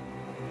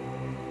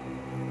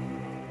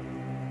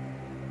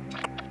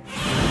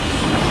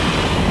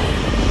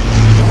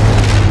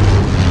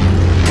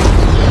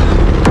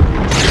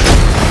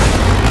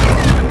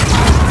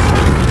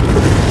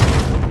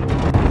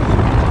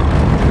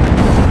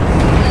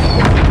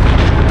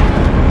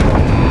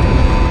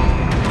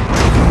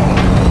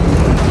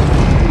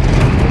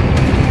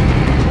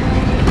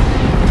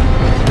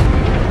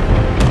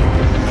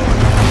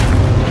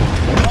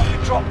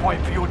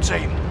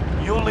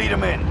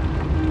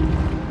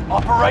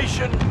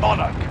 Operation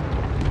Monarch.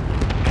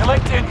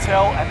 Collect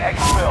intel and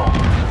exfil.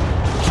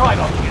 Try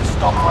not to get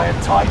stopped by a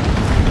Titan.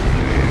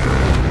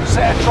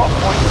 Set a drop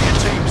point for your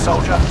team,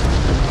 soldier.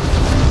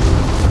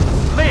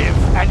 Live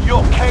and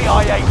your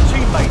KIA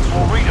teammates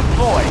will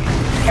redeploy.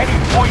 Any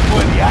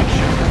point-worthy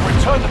action will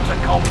return them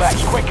to combat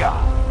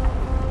quicker.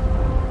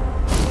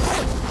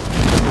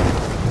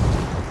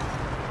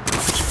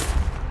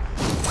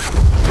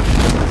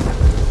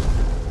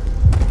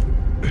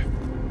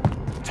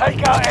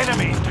 Take out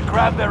enemies to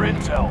grab their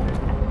intel.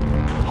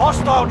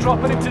 Hostile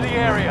dropping into the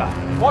area.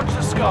 Watch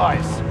the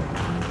skies.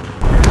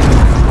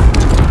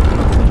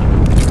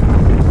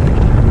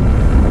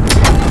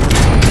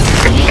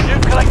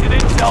 You've collected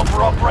intel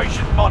for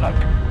Operation Monarch.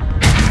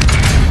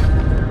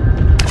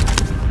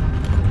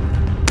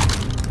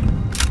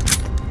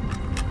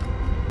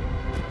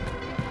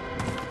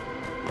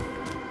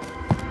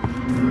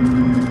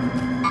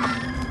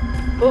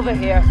 Over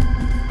here.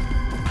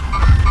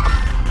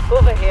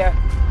 Over here.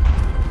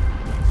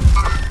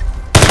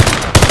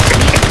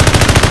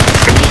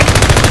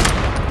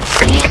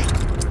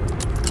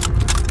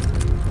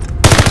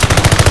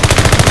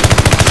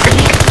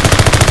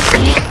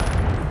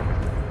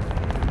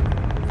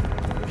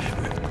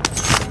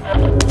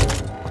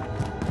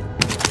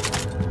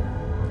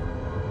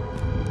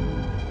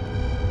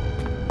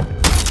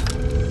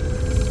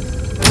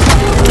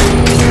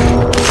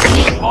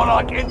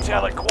 Monarch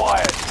intel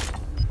acquired.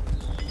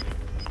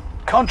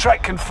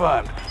 Contract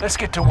confirmed. Let's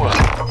get to work.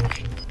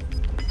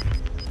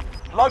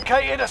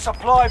 Located a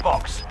supply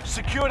box.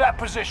 Secure that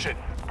position.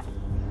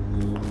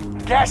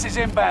 Gas is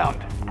inbound.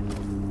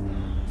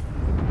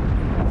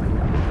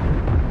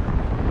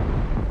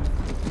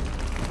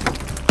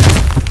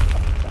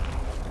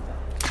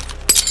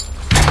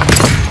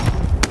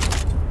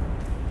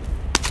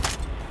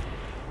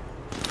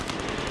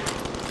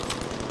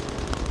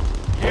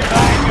 You've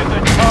angered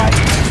the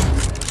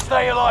Titan.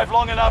 Stay alive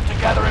long enough to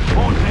gather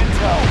important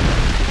intel.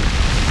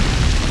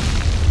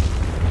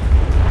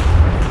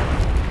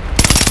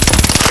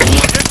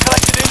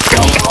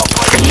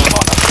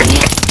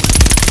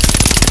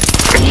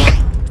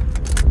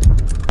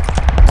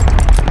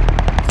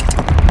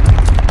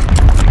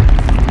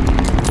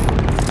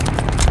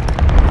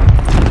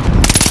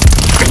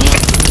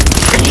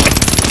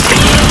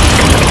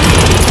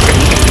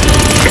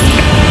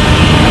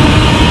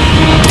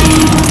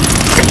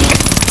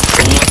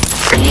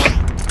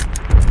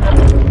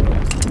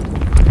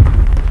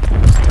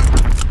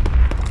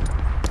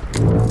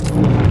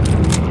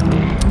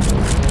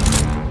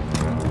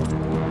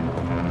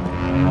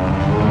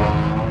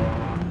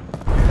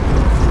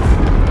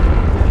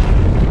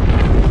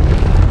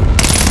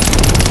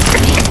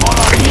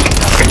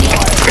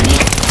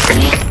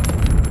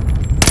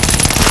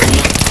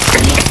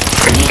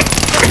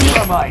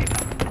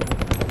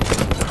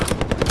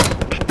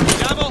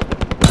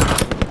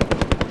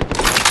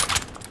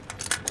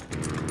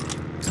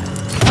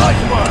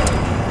 Nice work.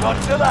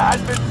 Godzilla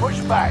has been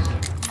pushed back.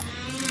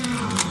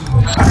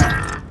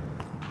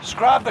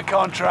 Scrap the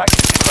contract.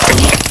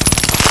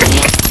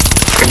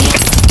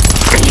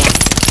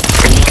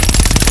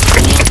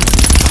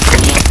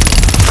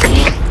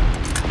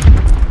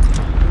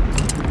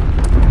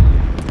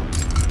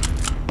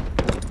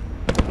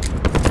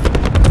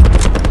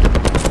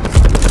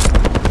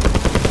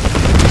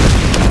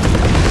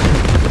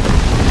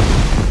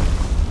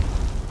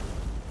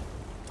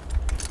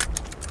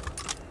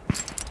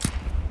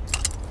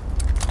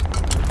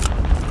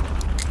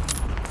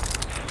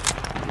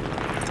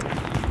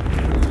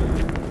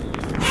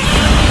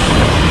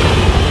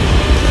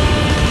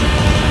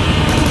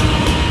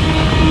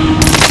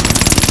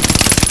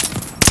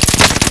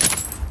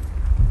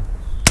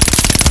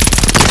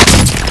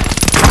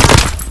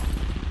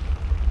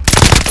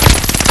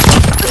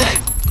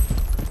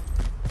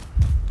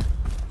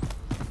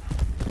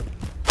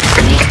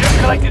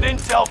 Collected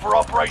intel for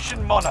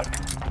Operation Monarch.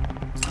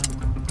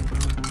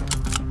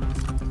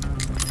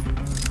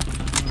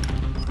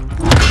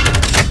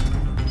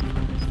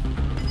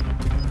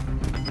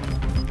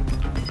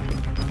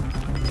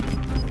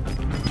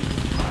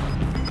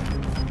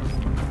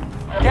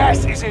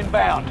 Gas is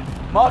inbound.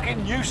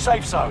 Marking new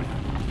safe zone.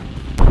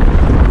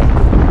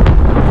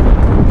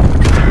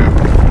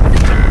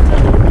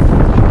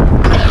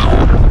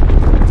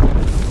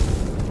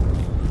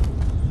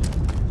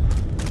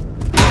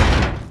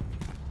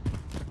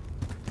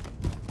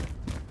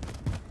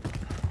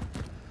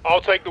 I'll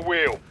take the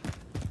wheel.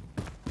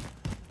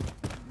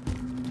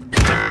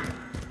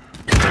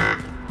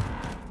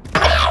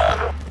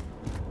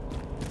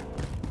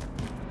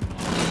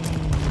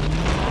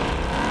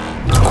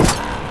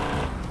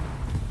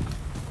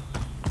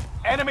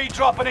 Enemy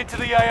dropping into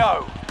the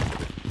AO.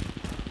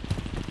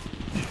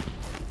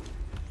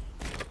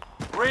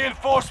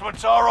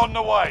 Reinforcements are on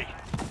the way.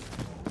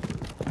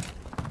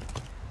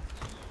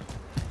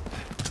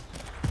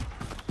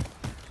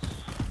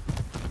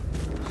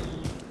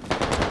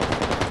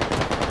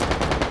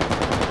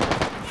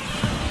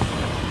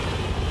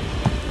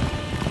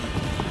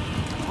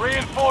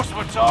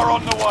 Reinforcements are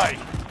on the way.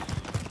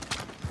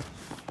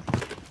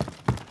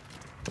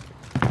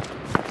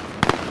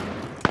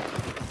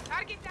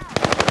 Target down.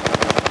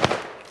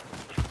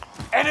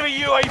 Enemy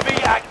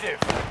UAV active.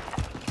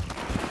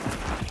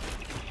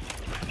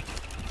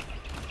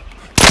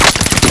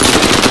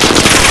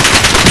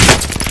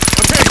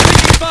 Okay,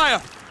 taking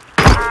fire!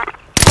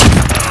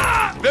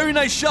 Very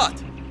nice shot.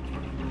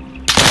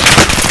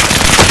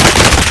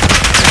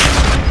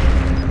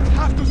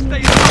 Have to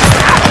stay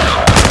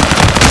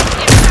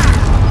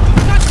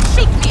Not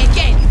shoot me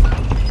again.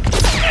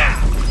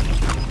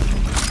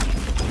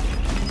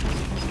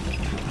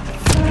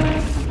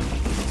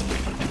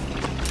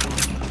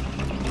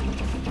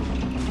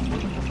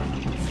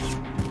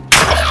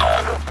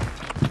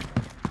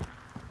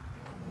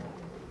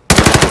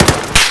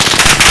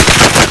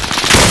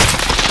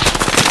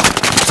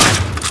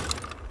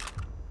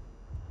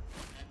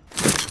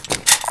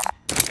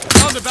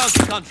 on the bounty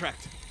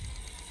contract.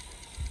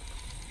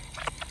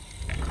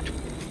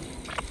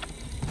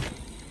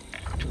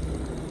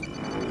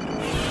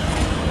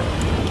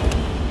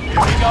 Here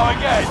we go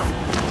again.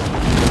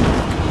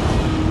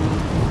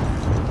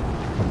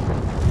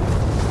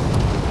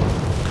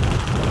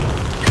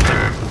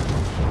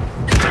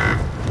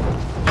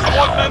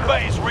 Squad member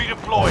is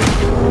redeployed.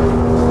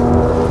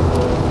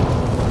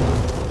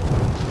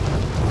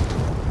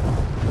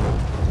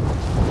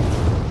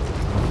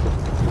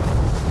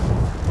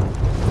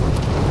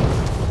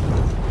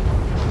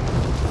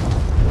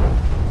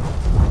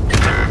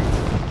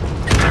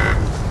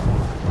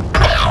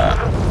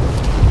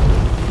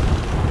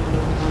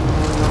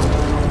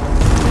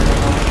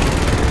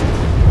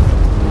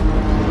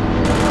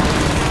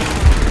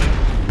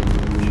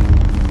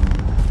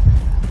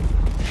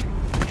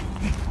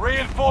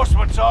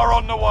 Reinforcements are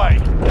on the way.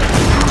 Stay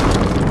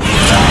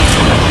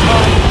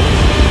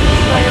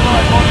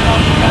alive long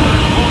enough to gather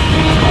important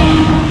intel.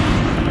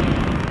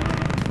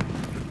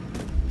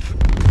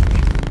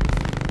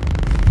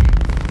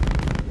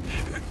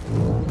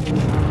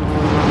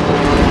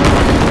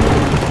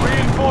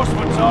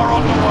 Reinforcements are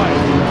on the way.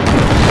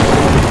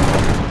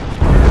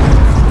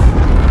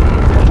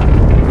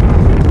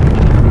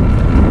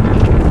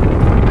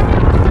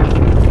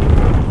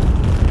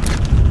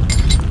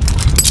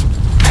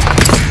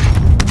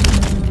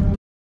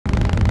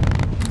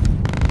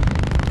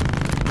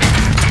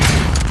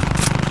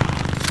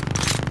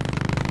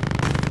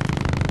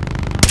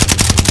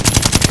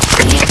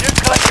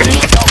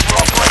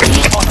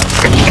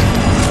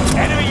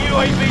 Enemy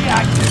UAV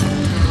active.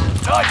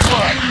 Nice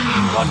work.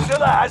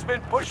 Godzilla has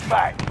been pushed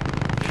back.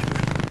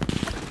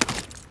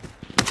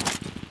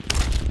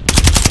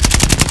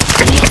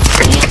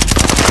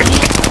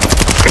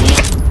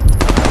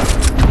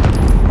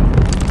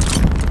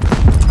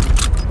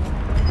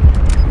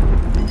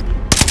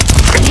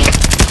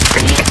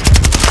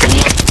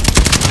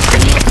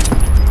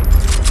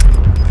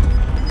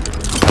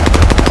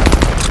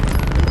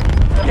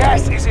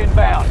 Gas is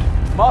inbound.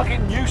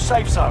 Marking new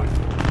safe zone.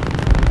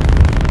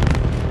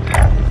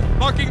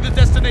 Marking the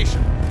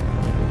destination.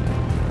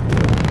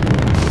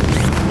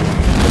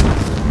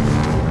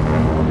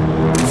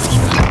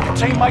 Your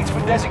teammates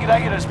been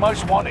designated as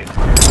most wanted.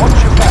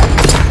 Watch your back.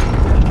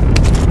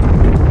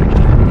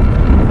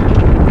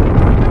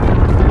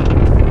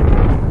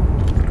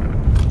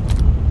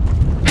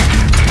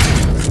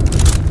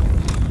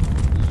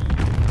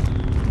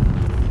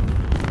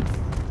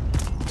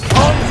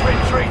 Bombs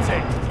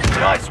retreating.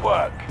 Nice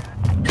work.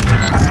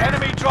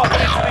 Enemy dropping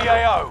into the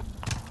AO.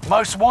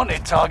 Most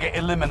wanted target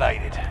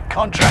eliminated.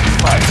 Contract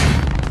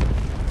failed.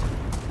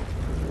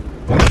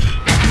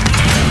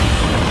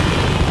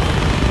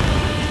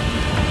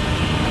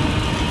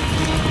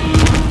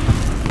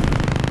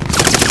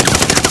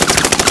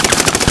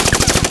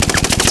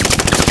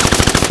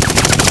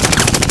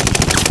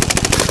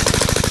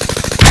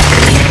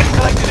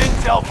 Collected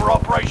intel for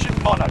Operation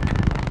Monarch.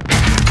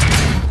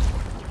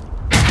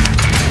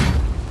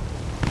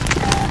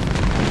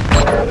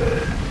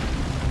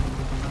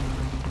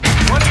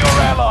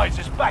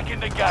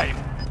 back in the game.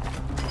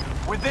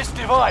 With this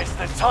device,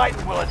 the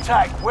Titan will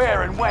attack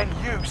where and when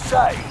you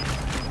say.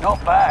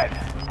 Not bad.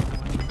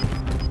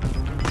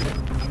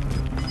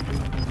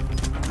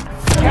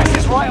 Gas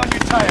is right on your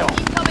tail.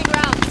 Coming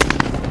round.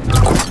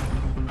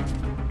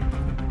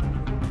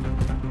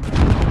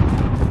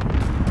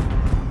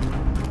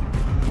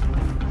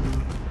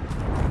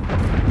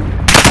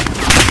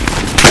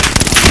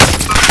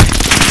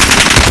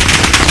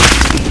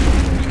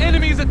 The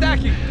enemy is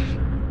attacking!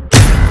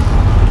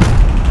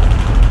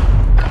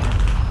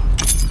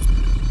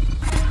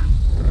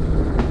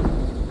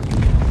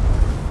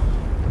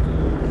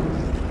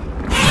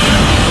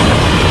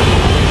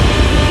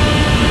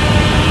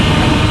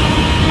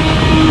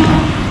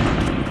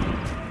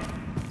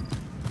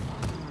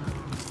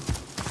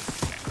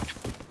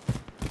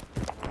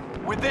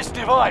 With this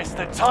device,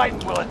 the Titan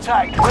will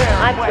attack where and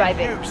I'm when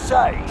driving. you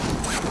say.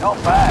 Not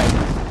bad.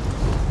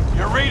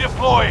 You're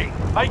redeploying.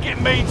 Make it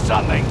mean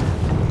something.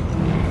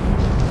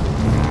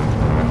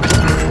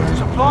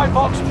 Supply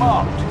box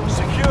marked.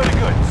 Secure the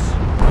goods.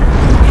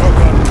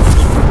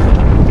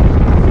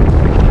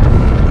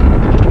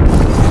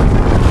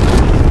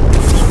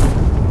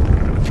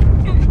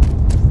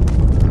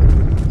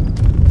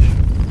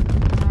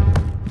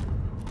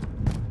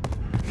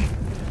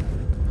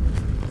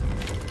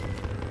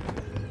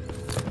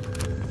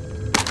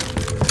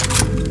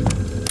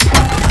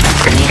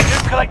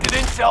 You've collected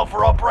intel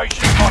for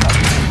Operation Monarch.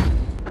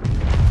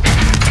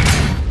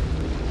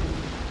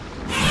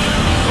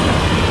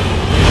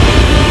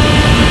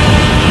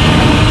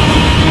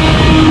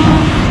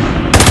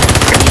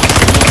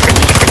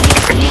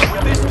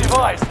 With this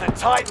device, the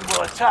Titan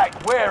will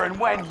attack where and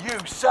when you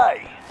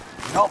say.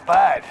 Not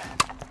bad.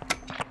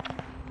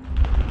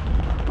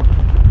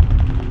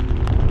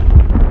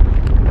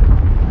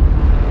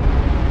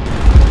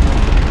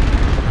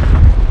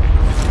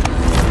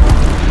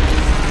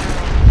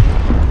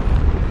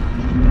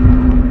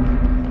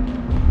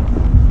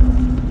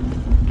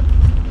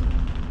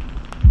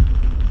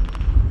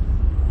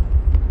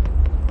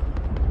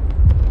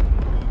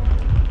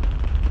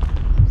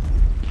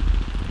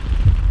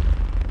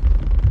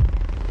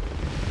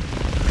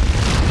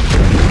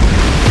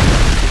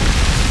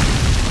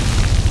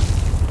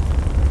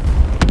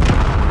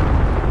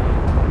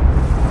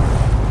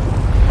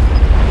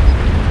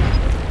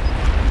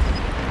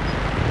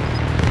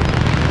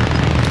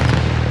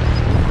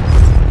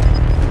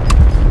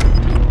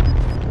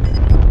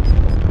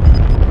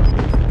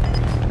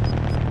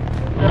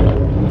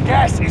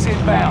 Gas is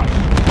inbound.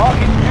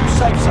 Marking new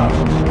safe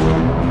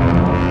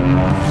zone.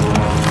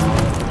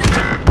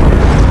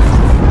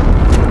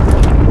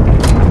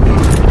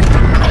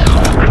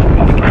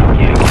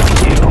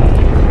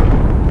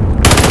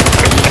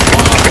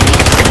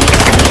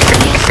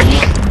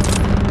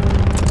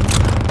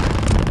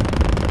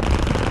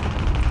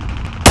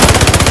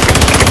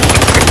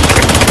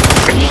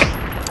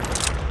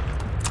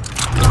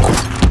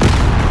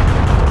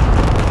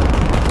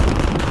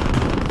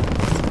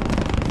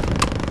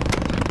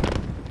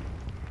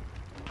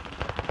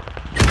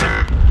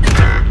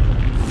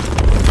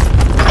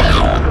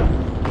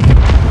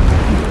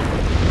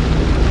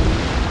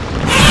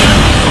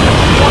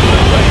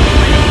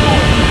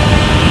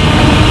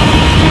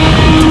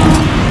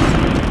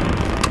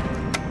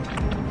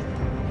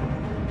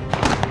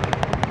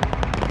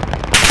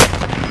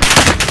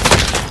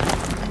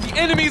 The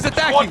enemy is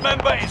attacking! Squad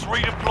member is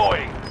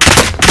redeploying.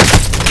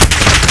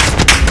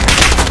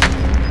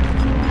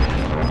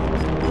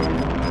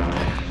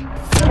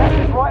 Gas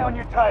is right on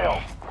your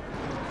tail.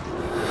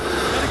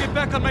 Gotta get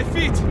back on my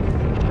feet!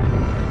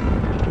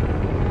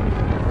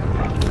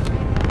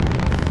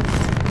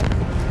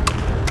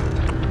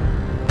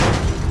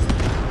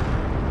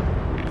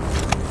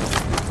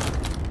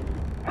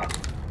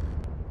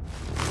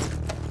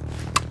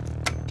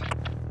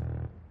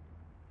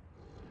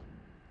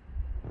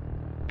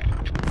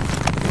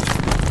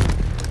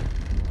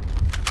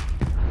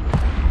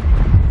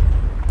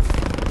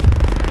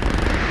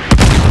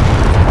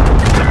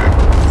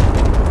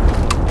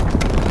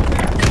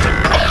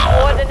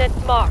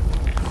 Coordinates marked.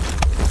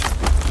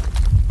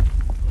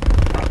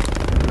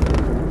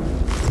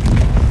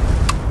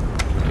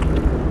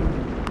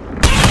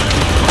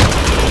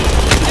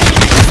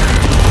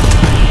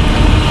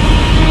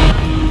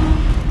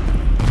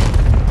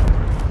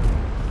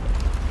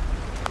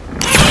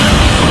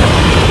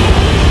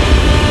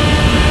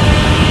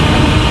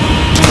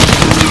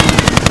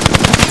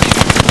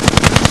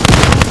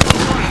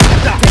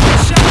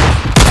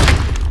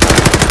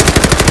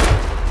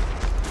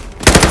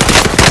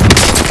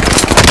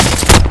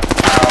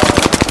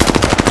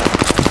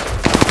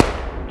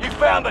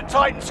 Found the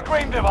Titan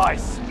Scream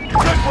device.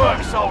 Good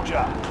work,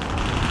 soldier.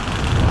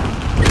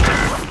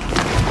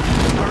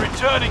 We're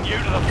returning you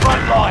to the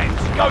front lines.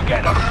 Go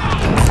get them.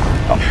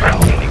 I'm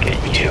gonna get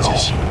you.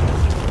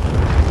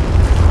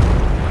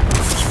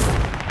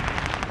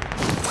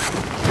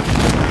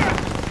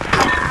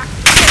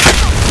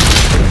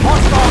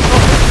 Hostiles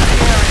dropping into the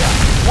area.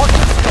 Watch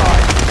the sky.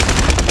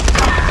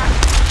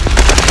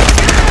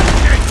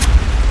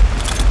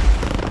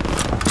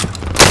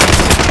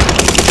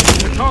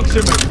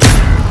 proximity.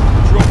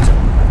 Dropped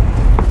him.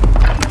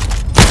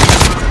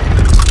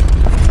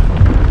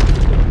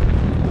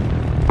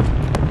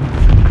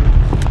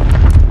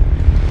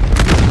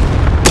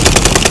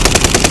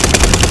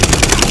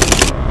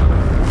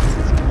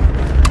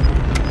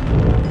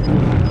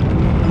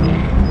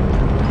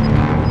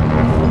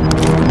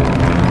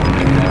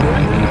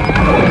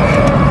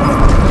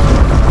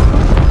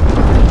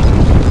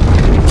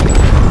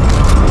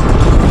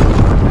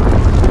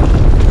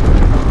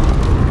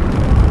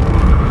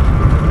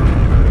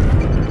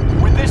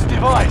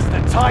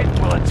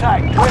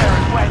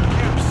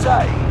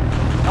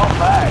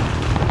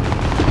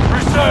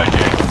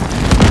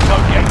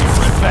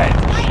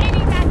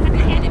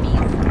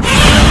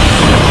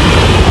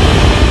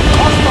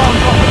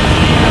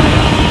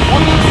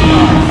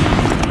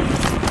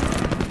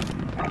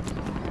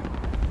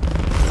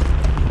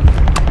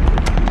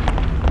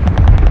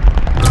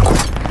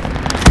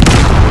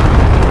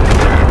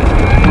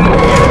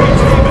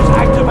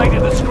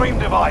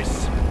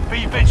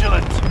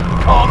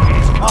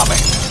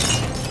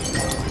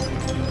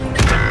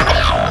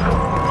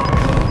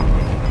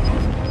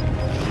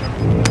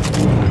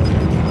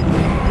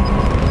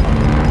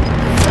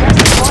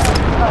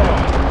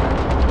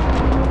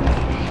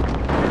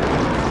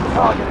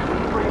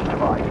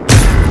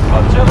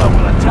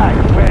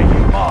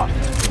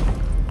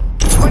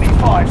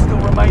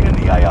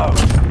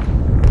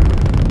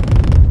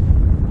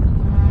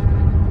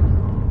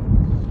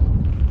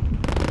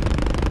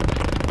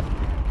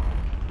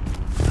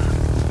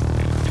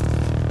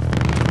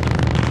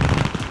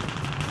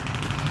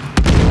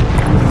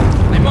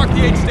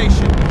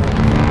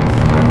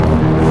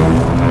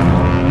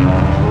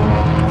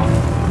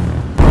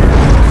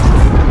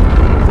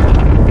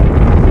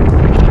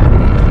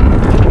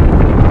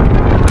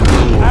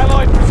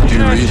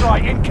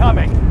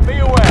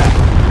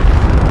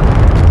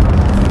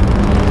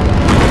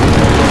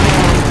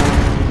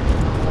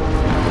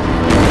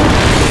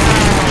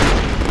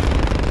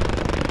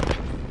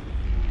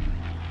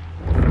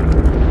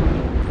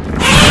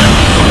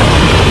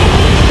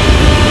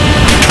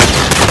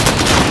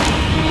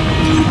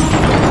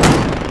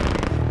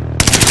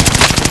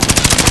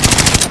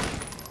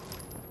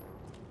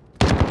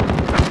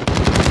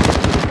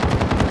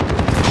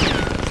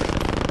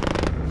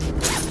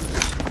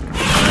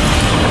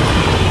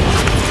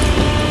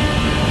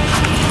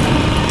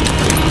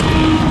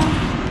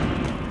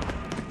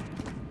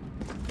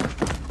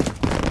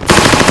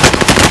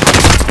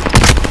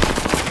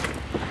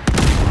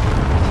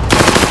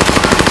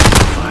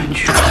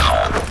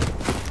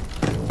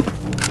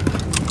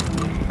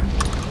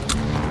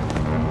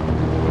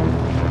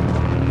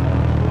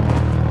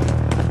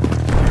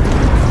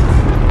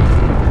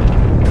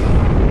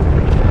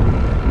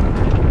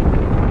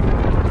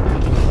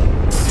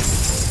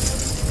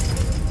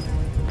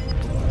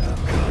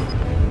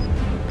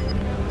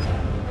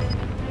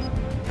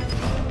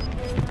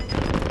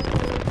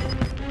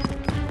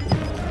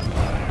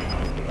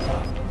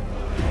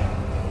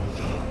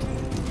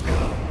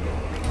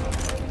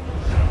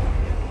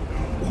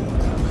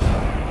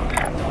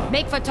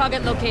 Make for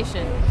target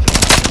location.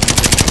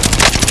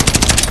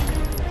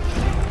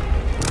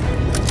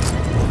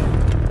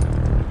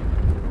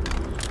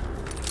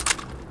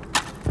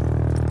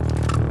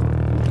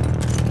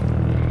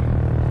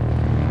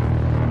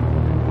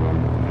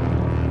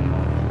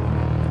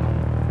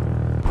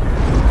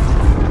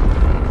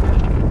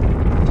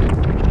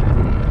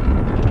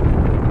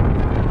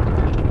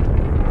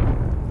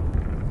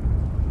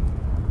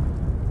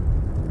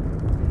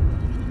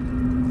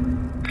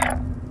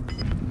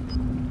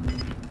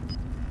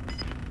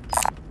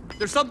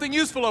 There's something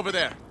useful over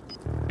there.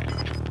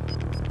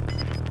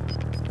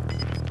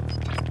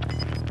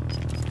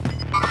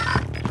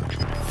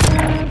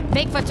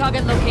 Make for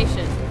target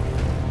location.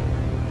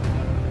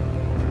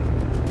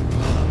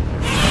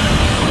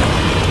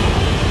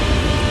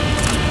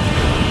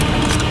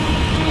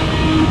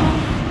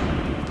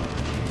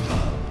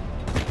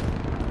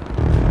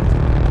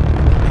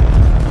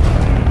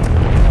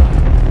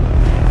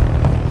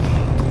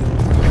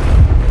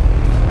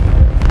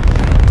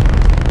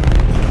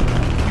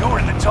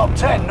 Top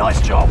 10,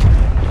 nice job.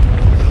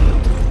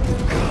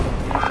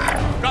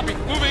 Copy,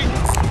 moving.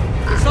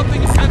 There's something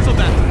to cancel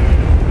that.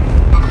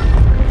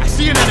 I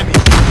see an enemy.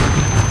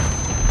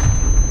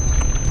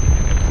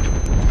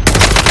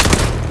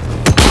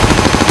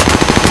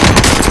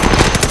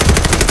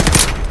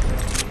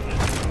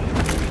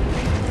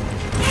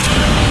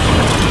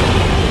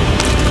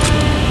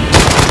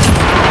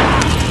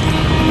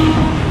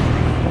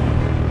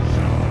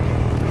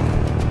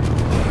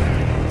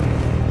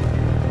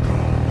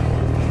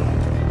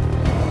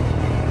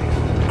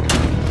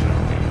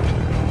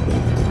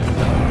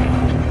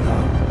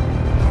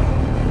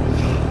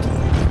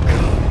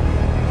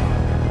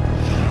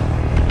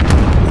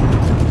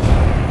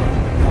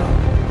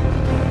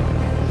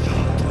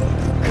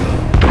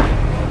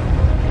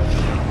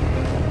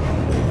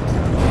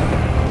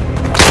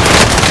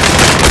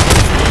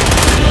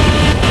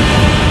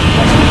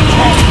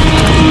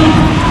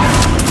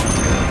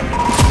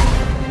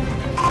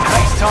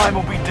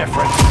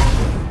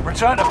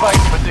 Return to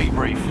base for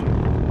debrief.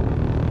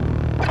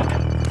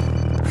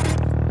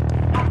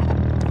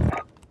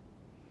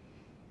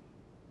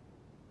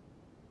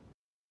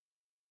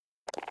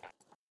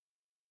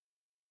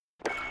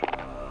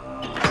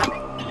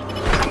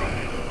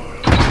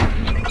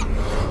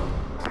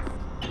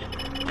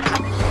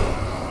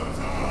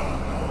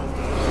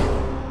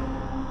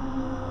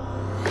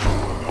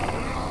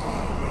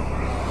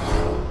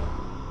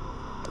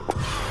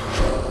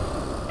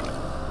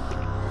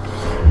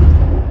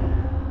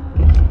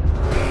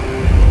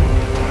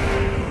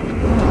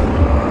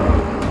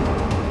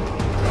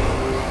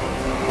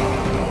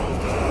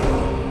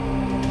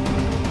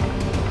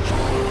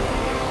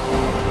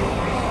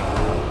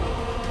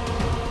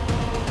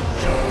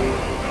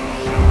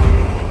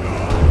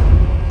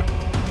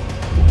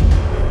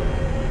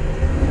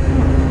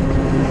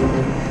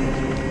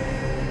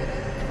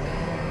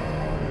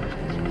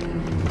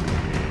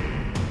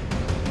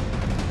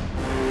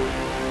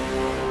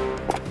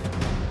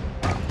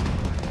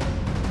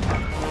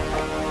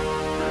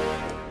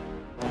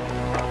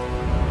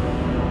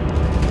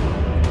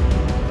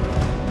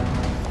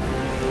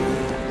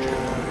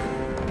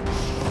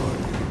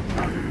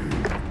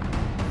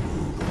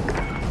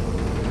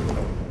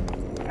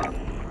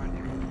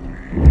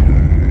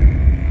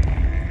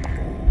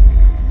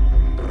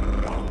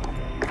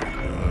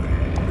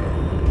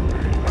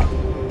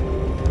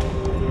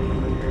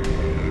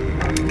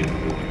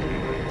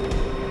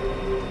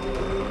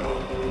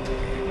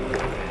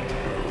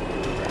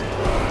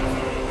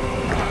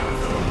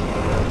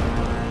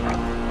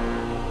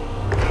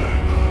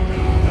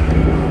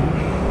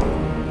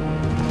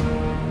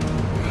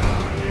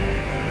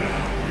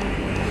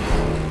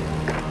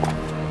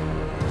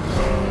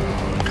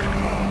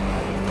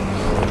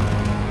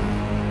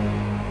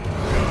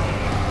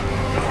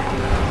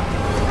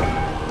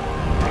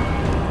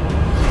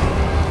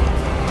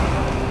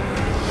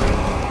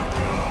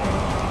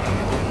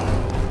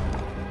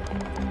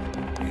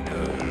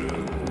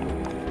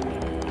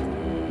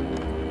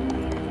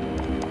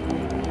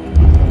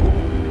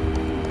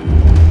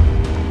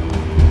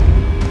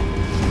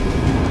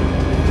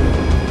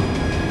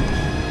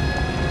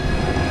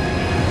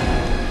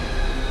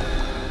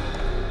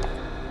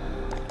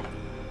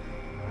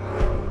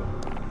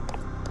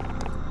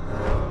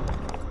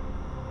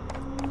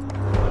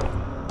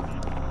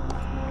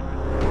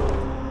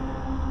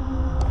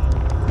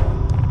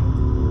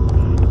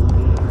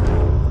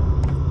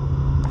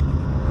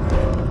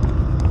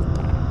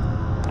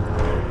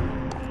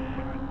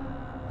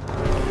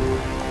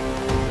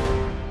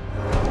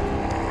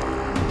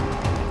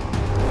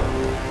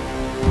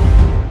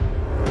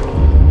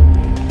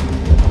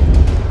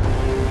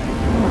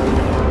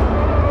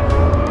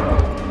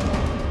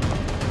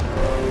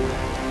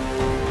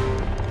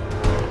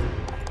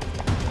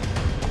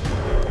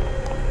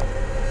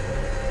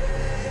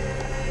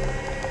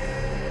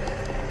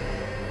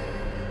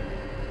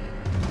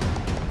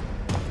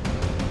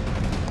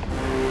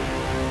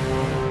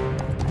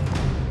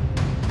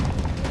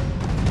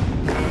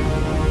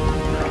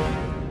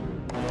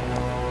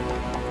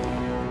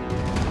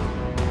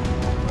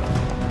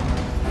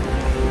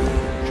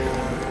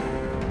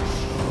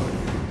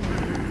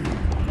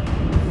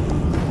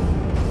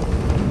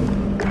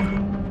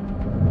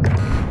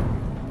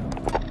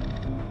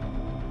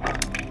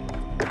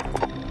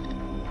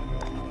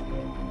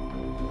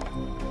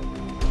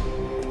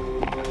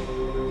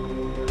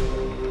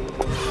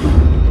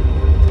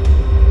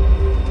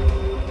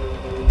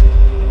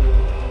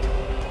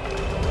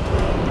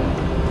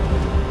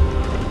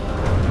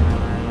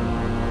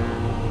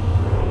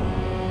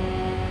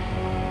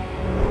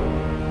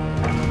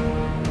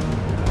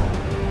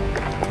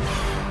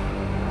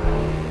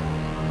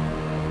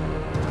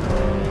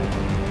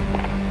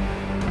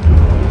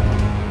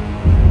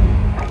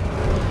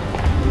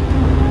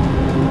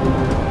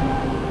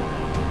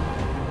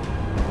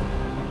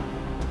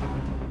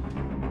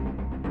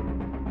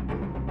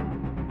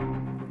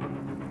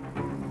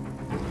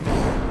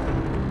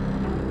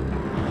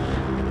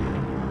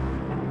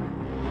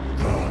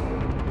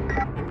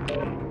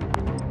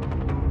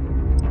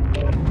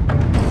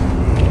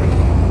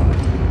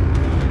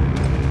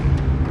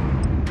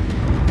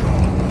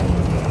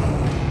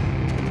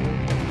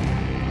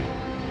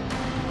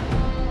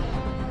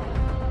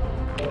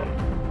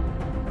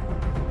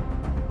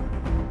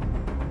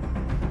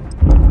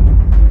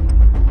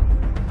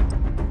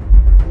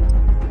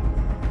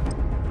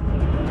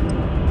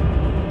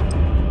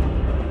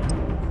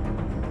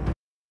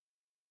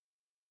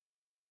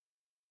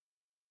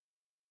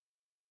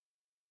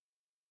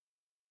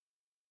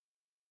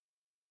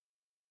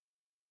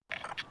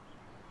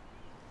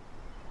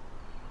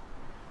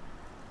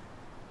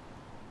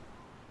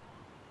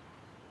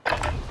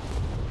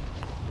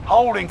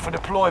 Holding for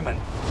deployment.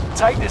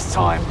 Take this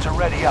time to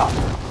ready up.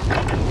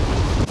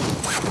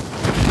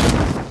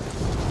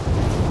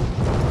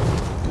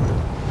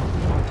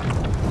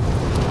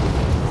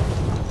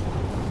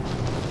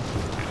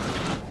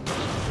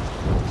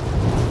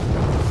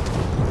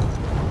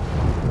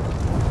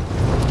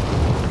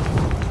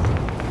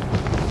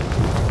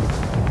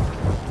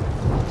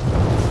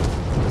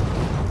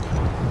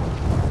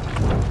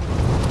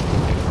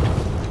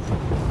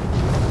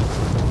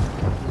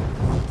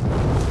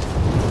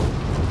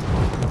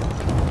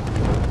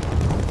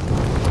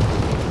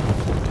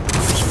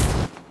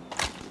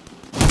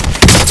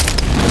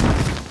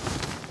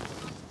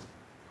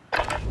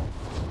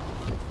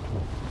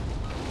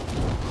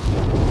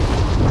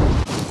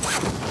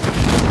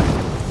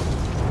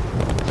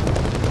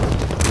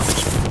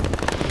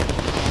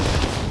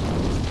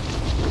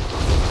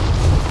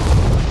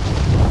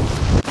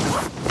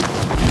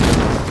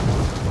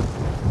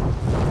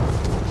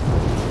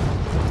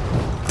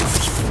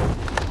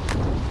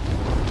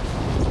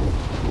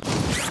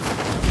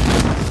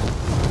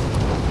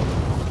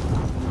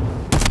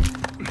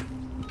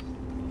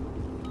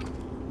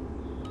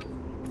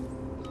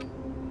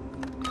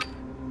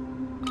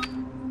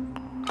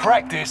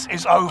 Practice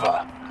is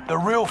over. The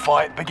real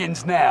fight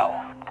begins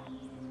now.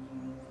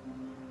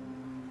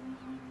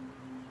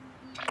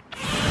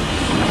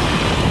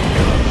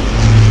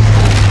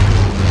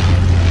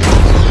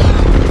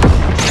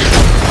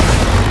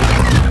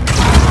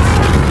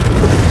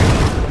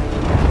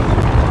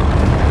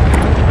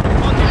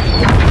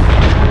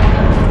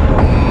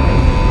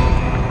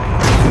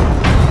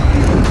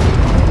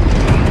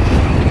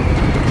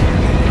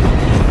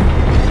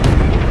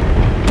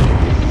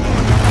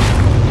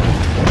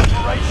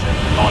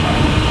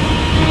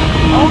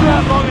 Hold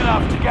out long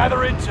enough to gather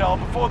intel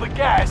before the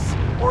gas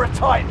or a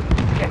Titan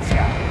gets you.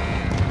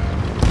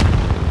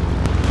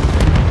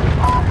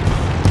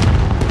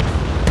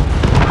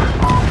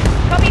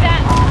 Copy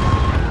that.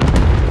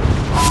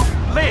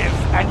 Liv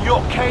and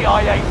your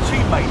KIA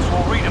teammates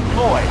will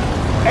redeploy.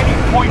 Any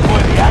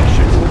point-worthy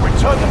action will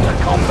return them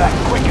to combat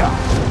quicker.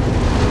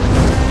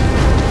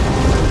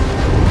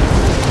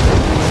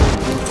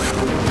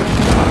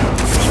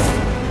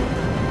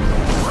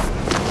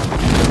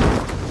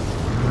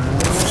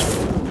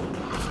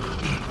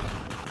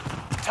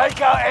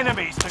 Take out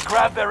enemies to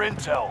grab their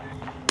intel.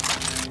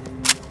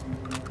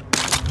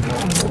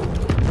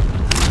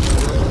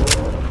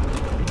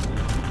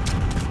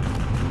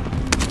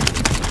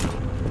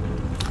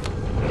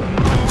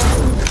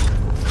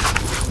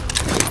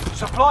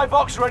 Supply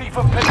box ready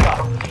for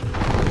pickup.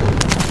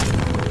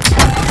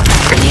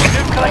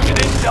 You've collected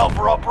intel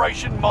for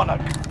Operation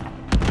Monark.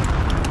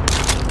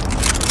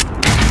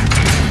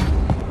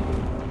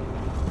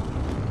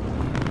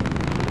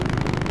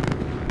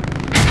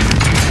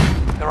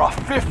 There are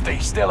 50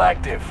 still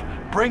active.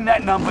 Bring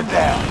that number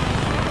down.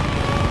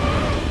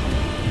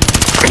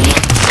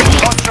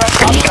 Contract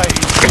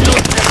updated. New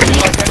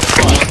objective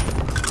identified.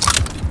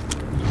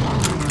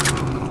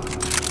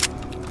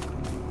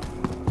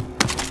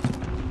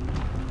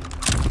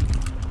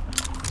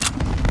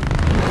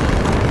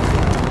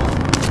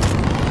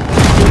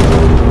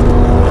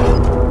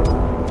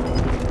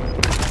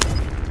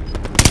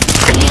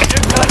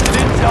 You've collected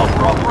intel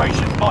for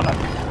Operation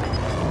Monarch.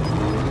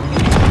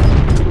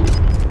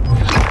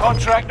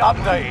 Contract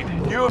updated.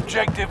 New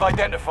objective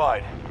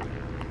identified.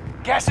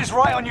 Gas is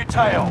right on your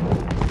tail.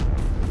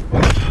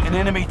 An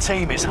enemy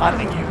team is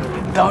hunting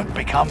you. Don't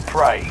become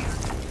prey.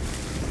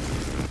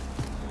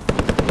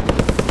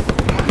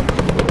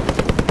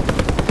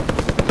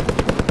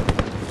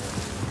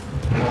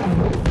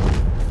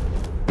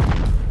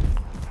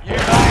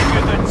 You've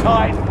angered the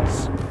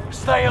Titans.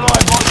 Stay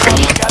alive long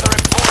enough to gather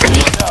important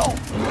intel.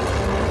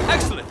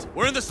 Excellent.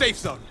 We're in the safe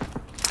zone.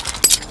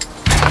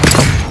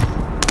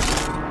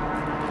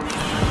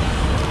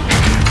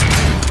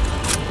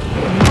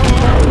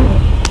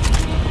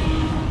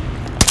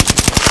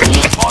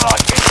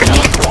 Monarch intel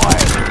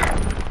acquired.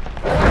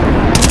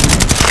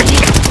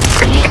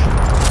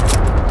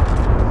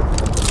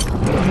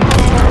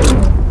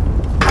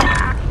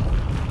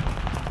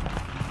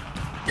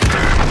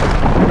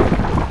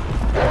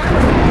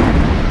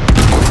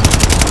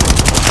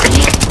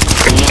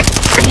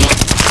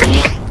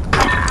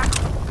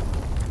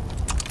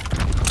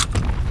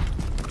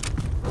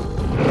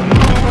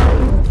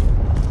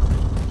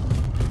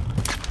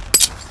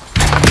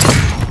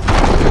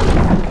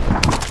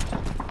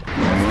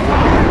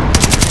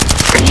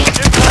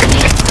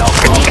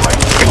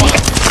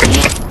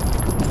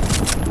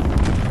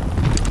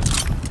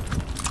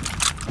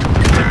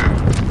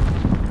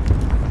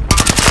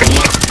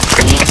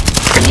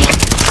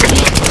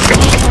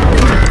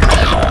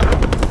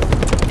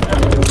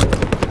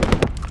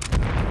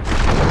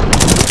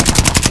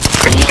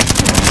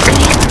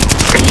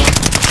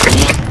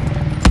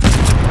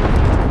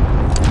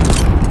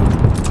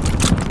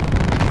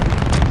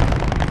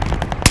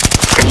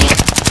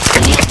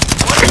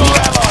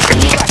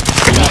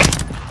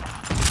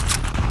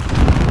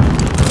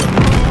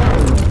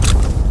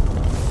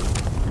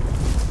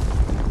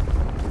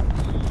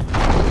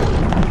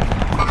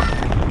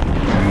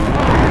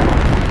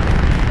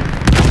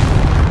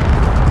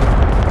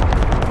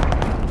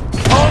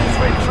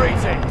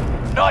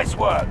 Nice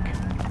work.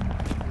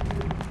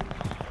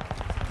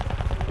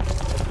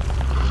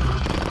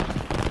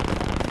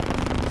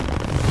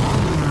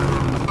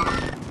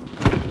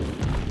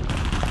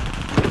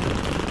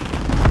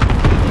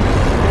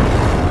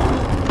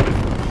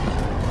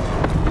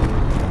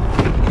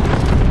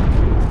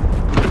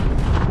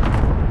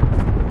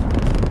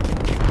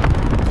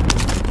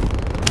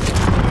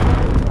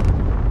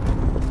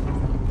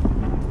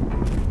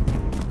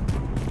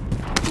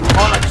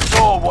 Monarch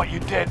saw what you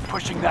did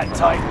pushing that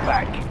Titan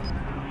back.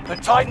 The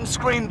Titan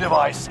Scream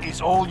device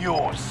is all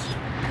yours.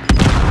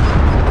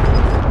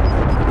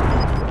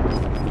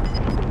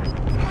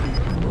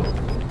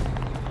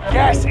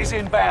 Gas is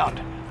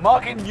inbound.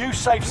 Marking new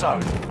safe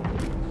zone.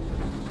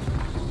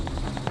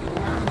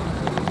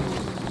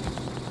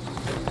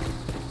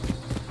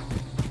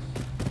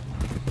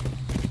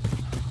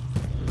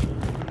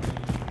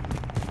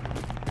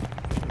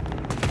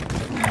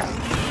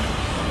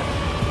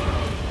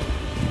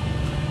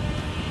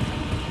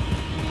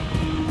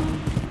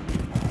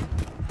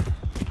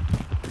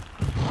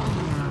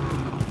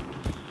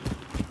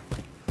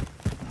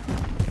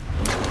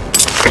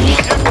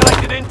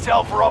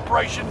 intel for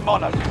Operation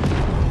Monarch.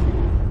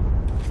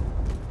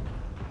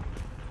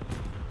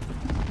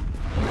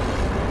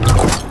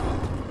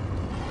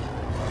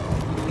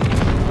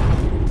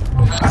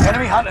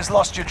 Enemy hunters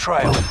lost your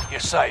trail. You're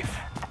safe.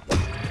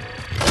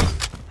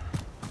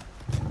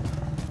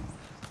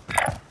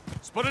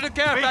 Spotted a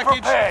care Be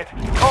package. prepared.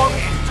 Kong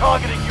is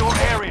targeting your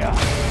area.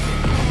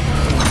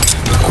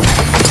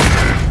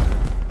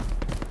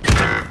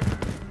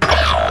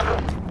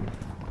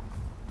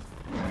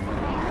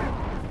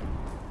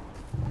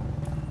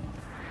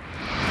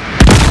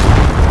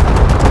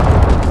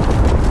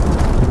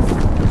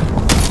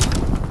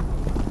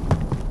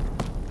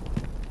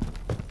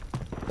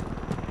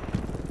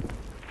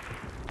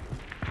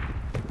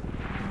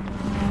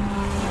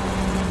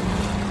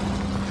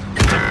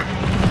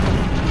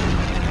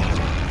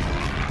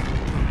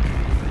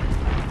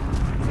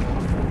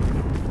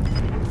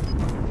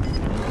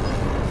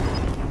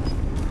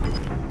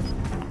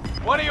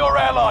 One of your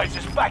allies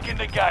is back in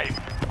the game.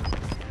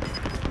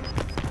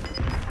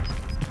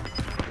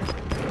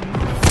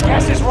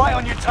 Gas is right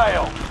on your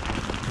tail.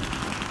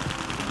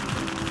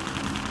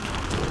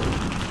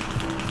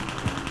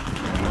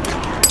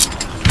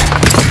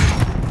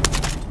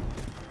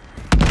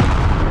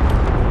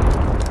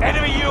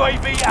 Enemy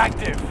UAV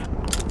active.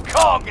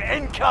 Kong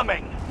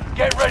incoming.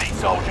 Get ready,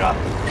 soldier.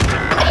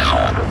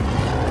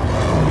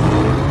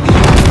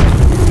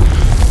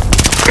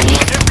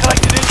 You've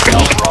collected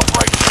intel for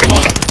Operation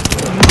Monarch.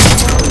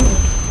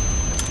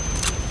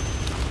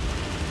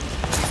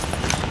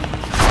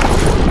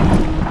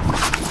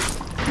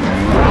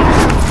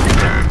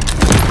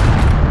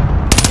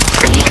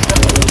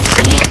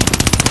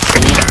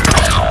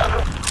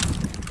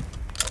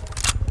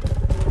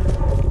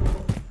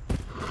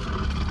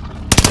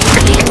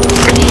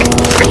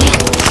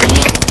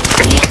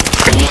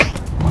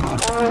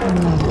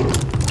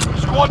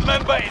 Squad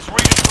member is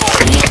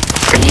redeployed.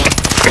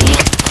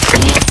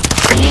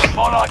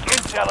 Monarch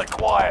intel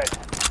acquired.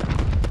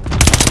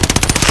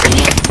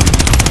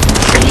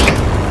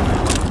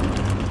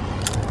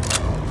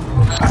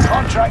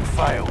 Contract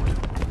failed.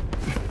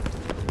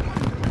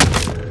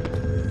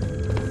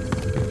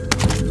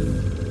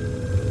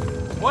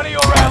 One of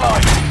your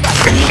allies is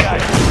back in the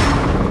game.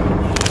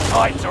 The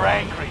Tides are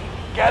angry.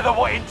 Gather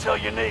what intel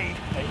you need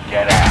and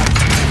get out.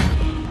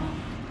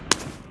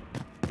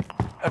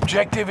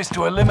 Objective is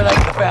to eliminate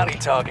the bounty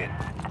target.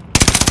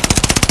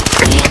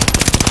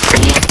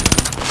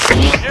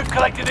 You've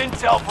collected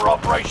intel for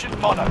Operation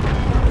Monarch.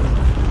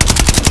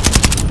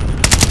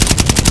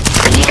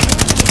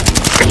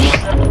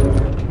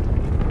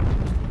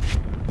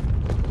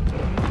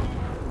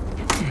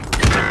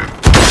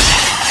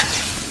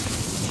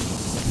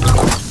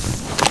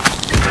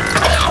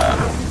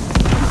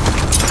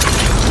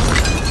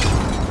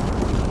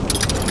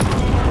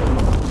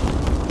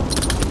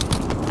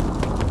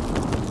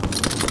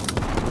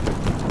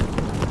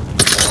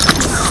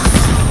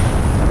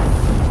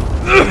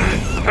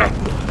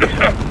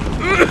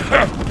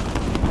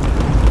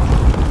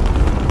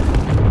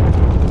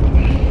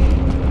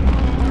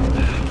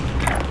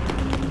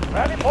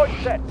 Rally point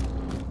set.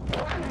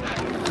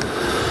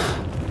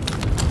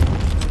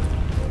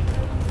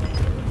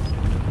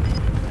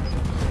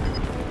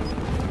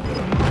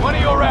 One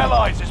of your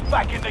allies is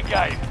back in the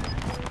game.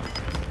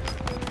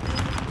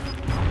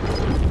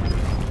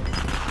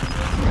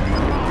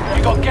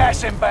 You got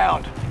gas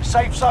inbound.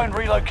 Safe zone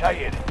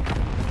relocated.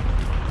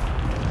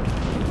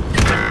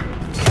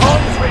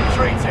 Kong's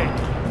retreating.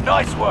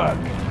 Nice work.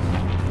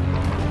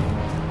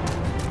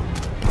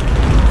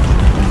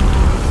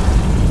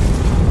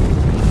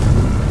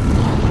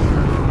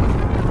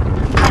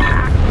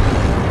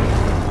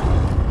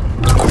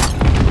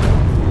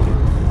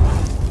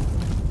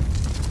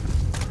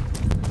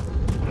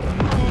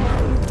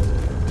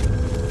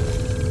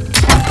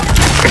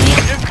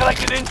 You've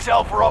collected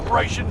intel for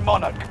Operation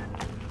Monarch.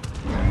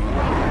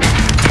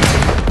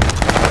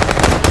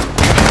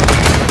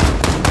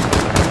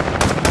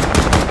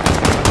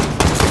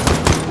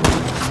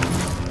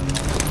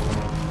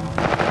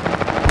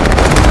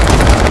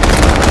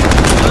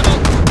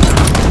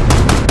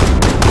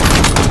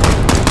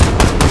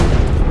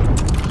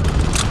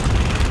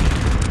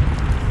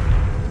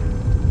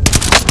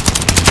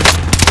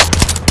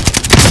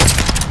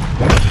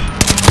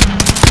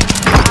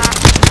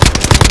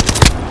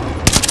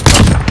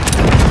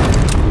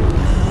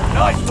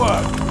 Nice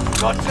work.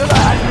 Godzilla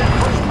has been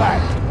pushed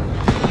back.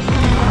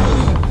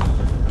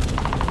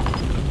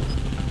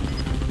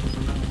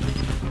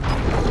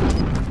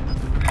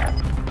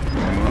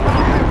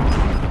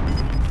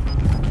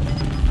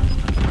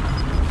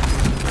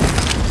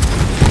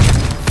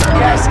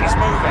 Gas is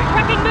moving.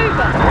 Prepping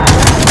mover.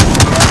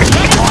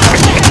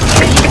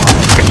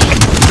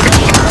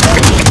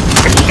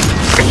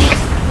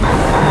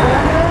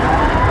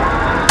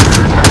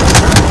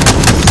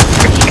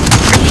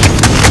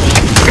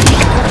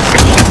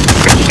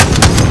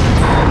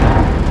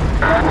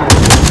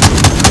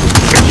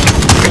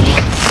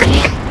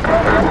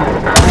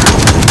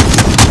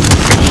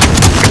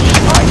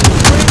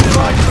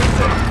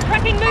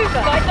 Prepping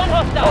mover. Guys on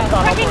hostile.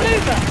 Prepping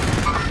mover.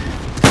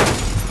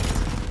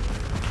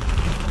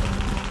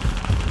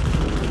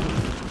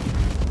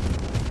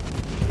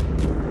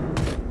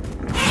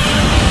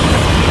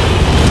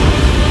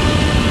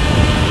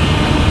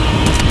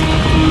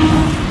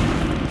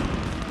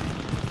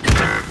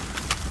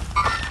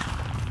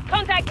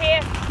 back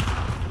here.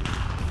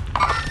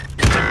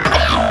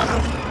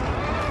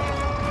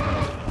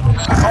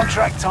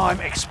 Contract time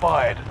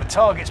expired. The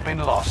target's been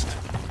lost.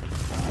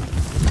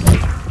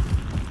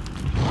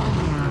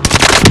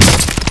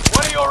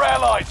 One of your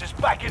allies is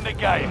back in the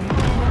game.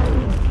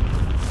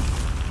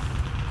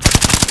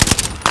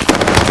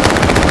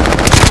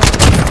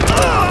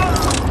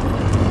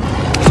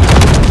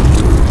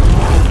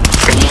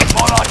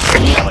 Monarch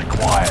intel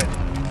acquired.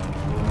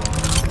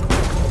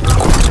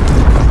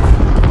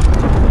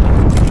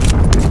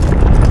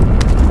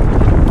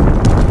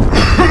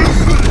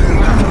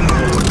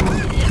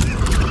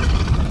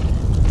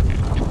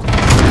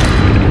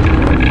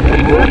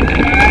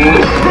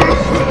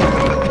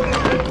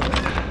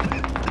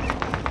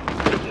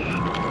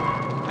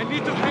 I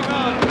need to hang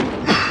on.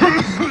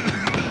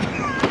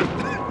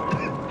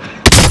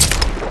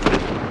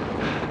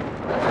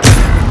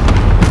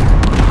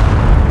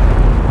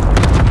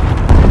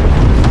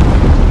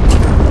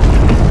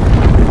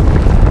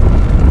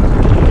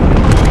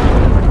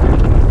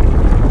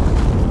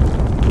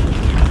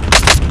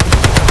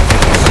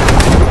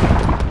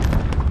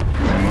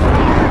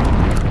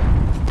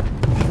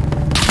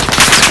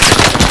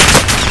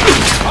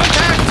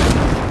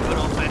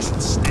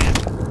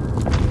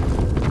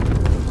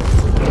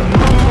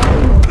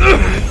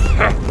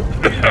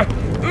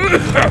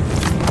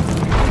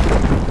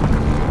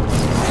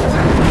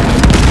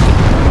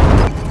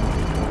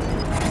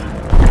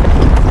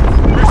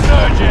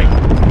 Resurging.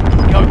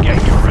 Go get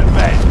your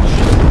revenge.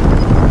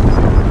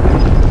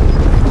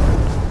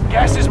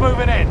 Gas is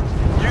moving in.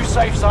 New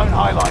safe zone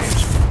highlighted.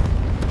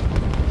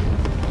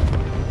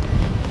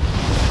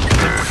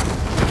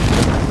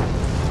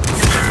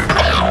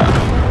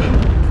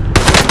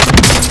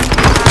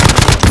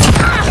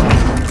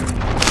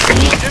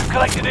 You've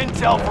collected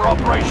intel for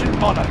Operation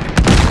Monarch.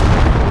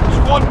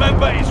 Squad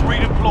member is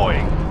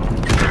redeploying.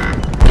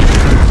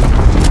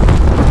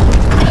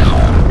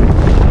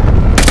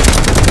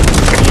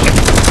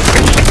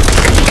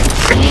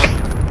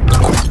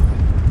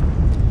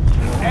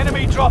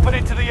 Enemy dropping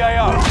into the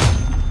AO.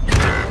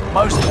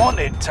 Most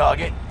wanted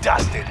target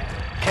dusted.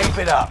 Keep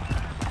it up.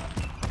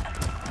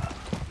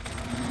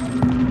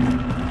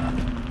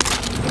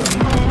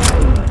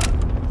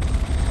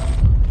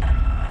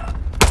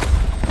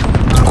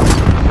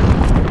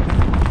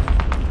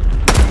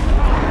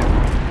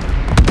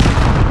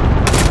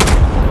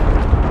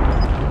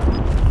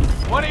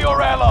 One of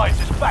your allies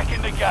is back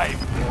in the game.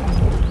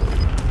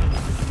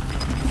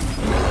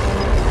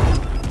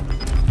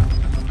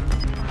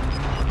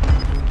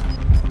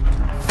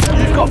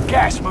 You've got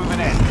gas moving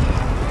in.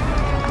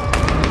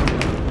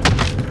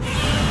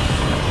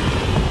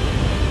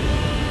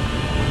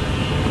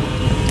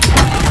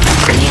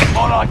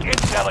 Monarch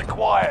intel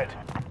acquired.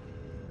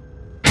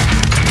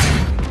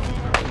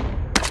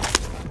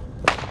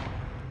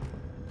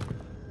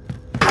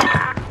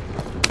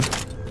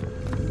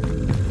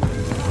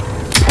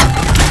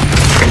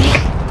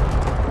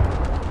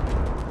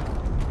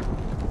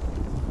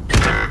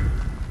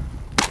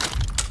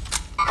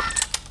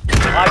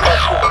 I got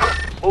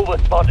you. Mover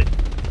spotted.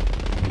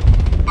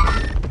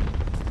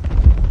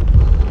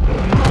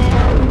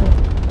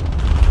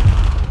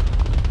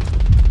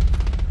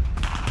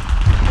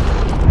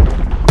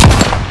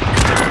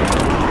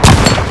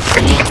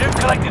 You've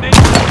collected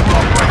intel for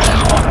Operation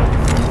Monarch.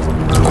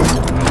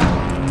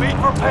 Be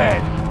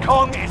prepared.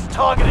 Kong is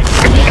targeting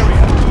your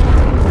area.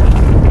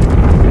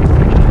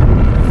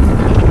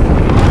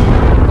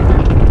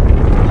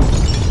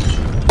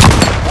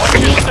 Watch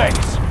your six.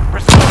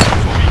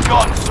 Resurgence will be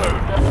gone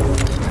soon.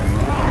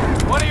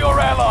 One of your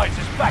allies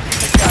is back in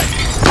the game.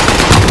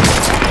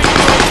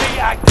 UAV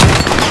active.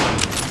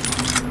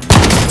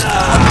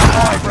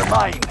 5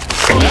 remain.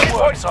 Good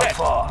work so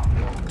far.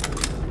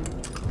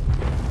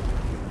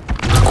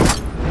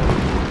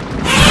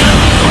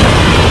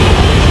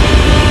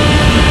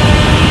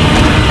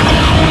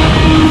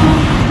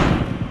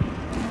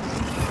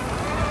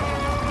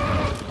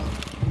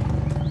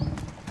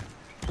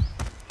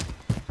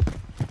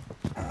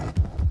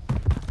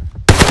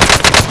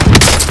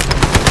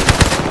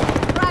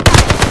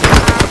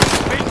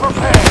 Be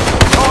prepared.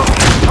 Kong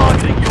is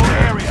targeting your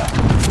area.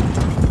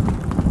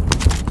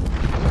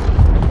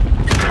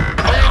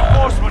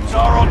 Reinforcements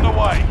are on the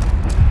way.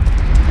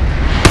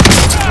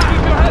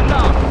 Keep your head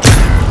down.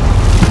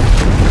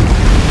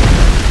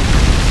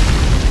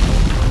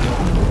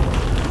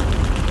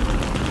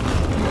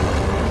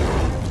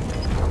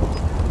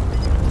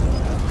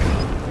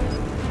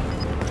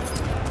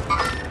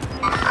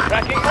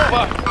 Tracking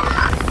mover.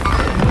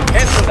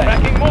 Cancel that.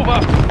 Tracking mover.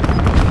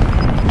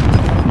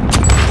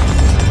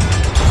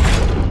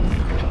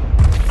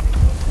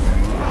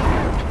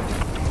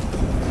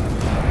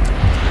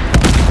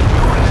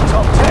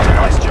 Top 10,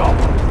 nice job.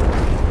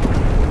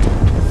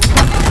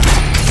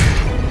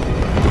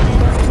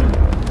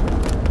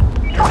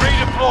 You're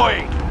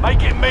redeploying.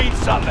 Make it mean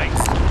something.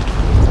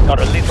 Got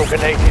a lethal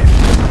grenade here.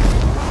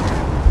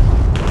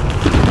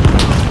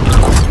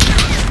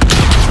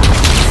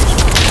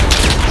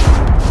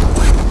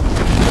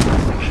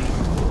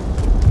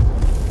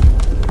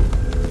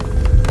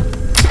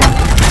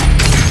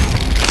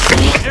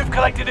 You've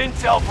collected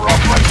intel for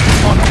Operation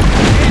Monark.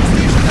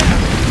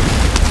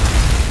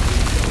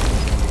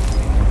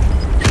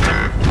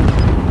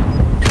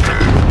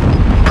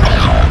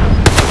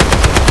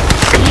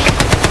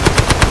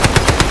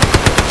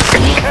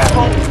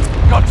 Careful!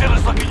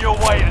 Godzilla's looking your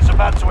way and is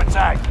about to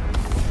attack.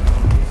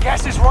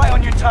 Gas is right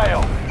on your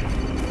tail.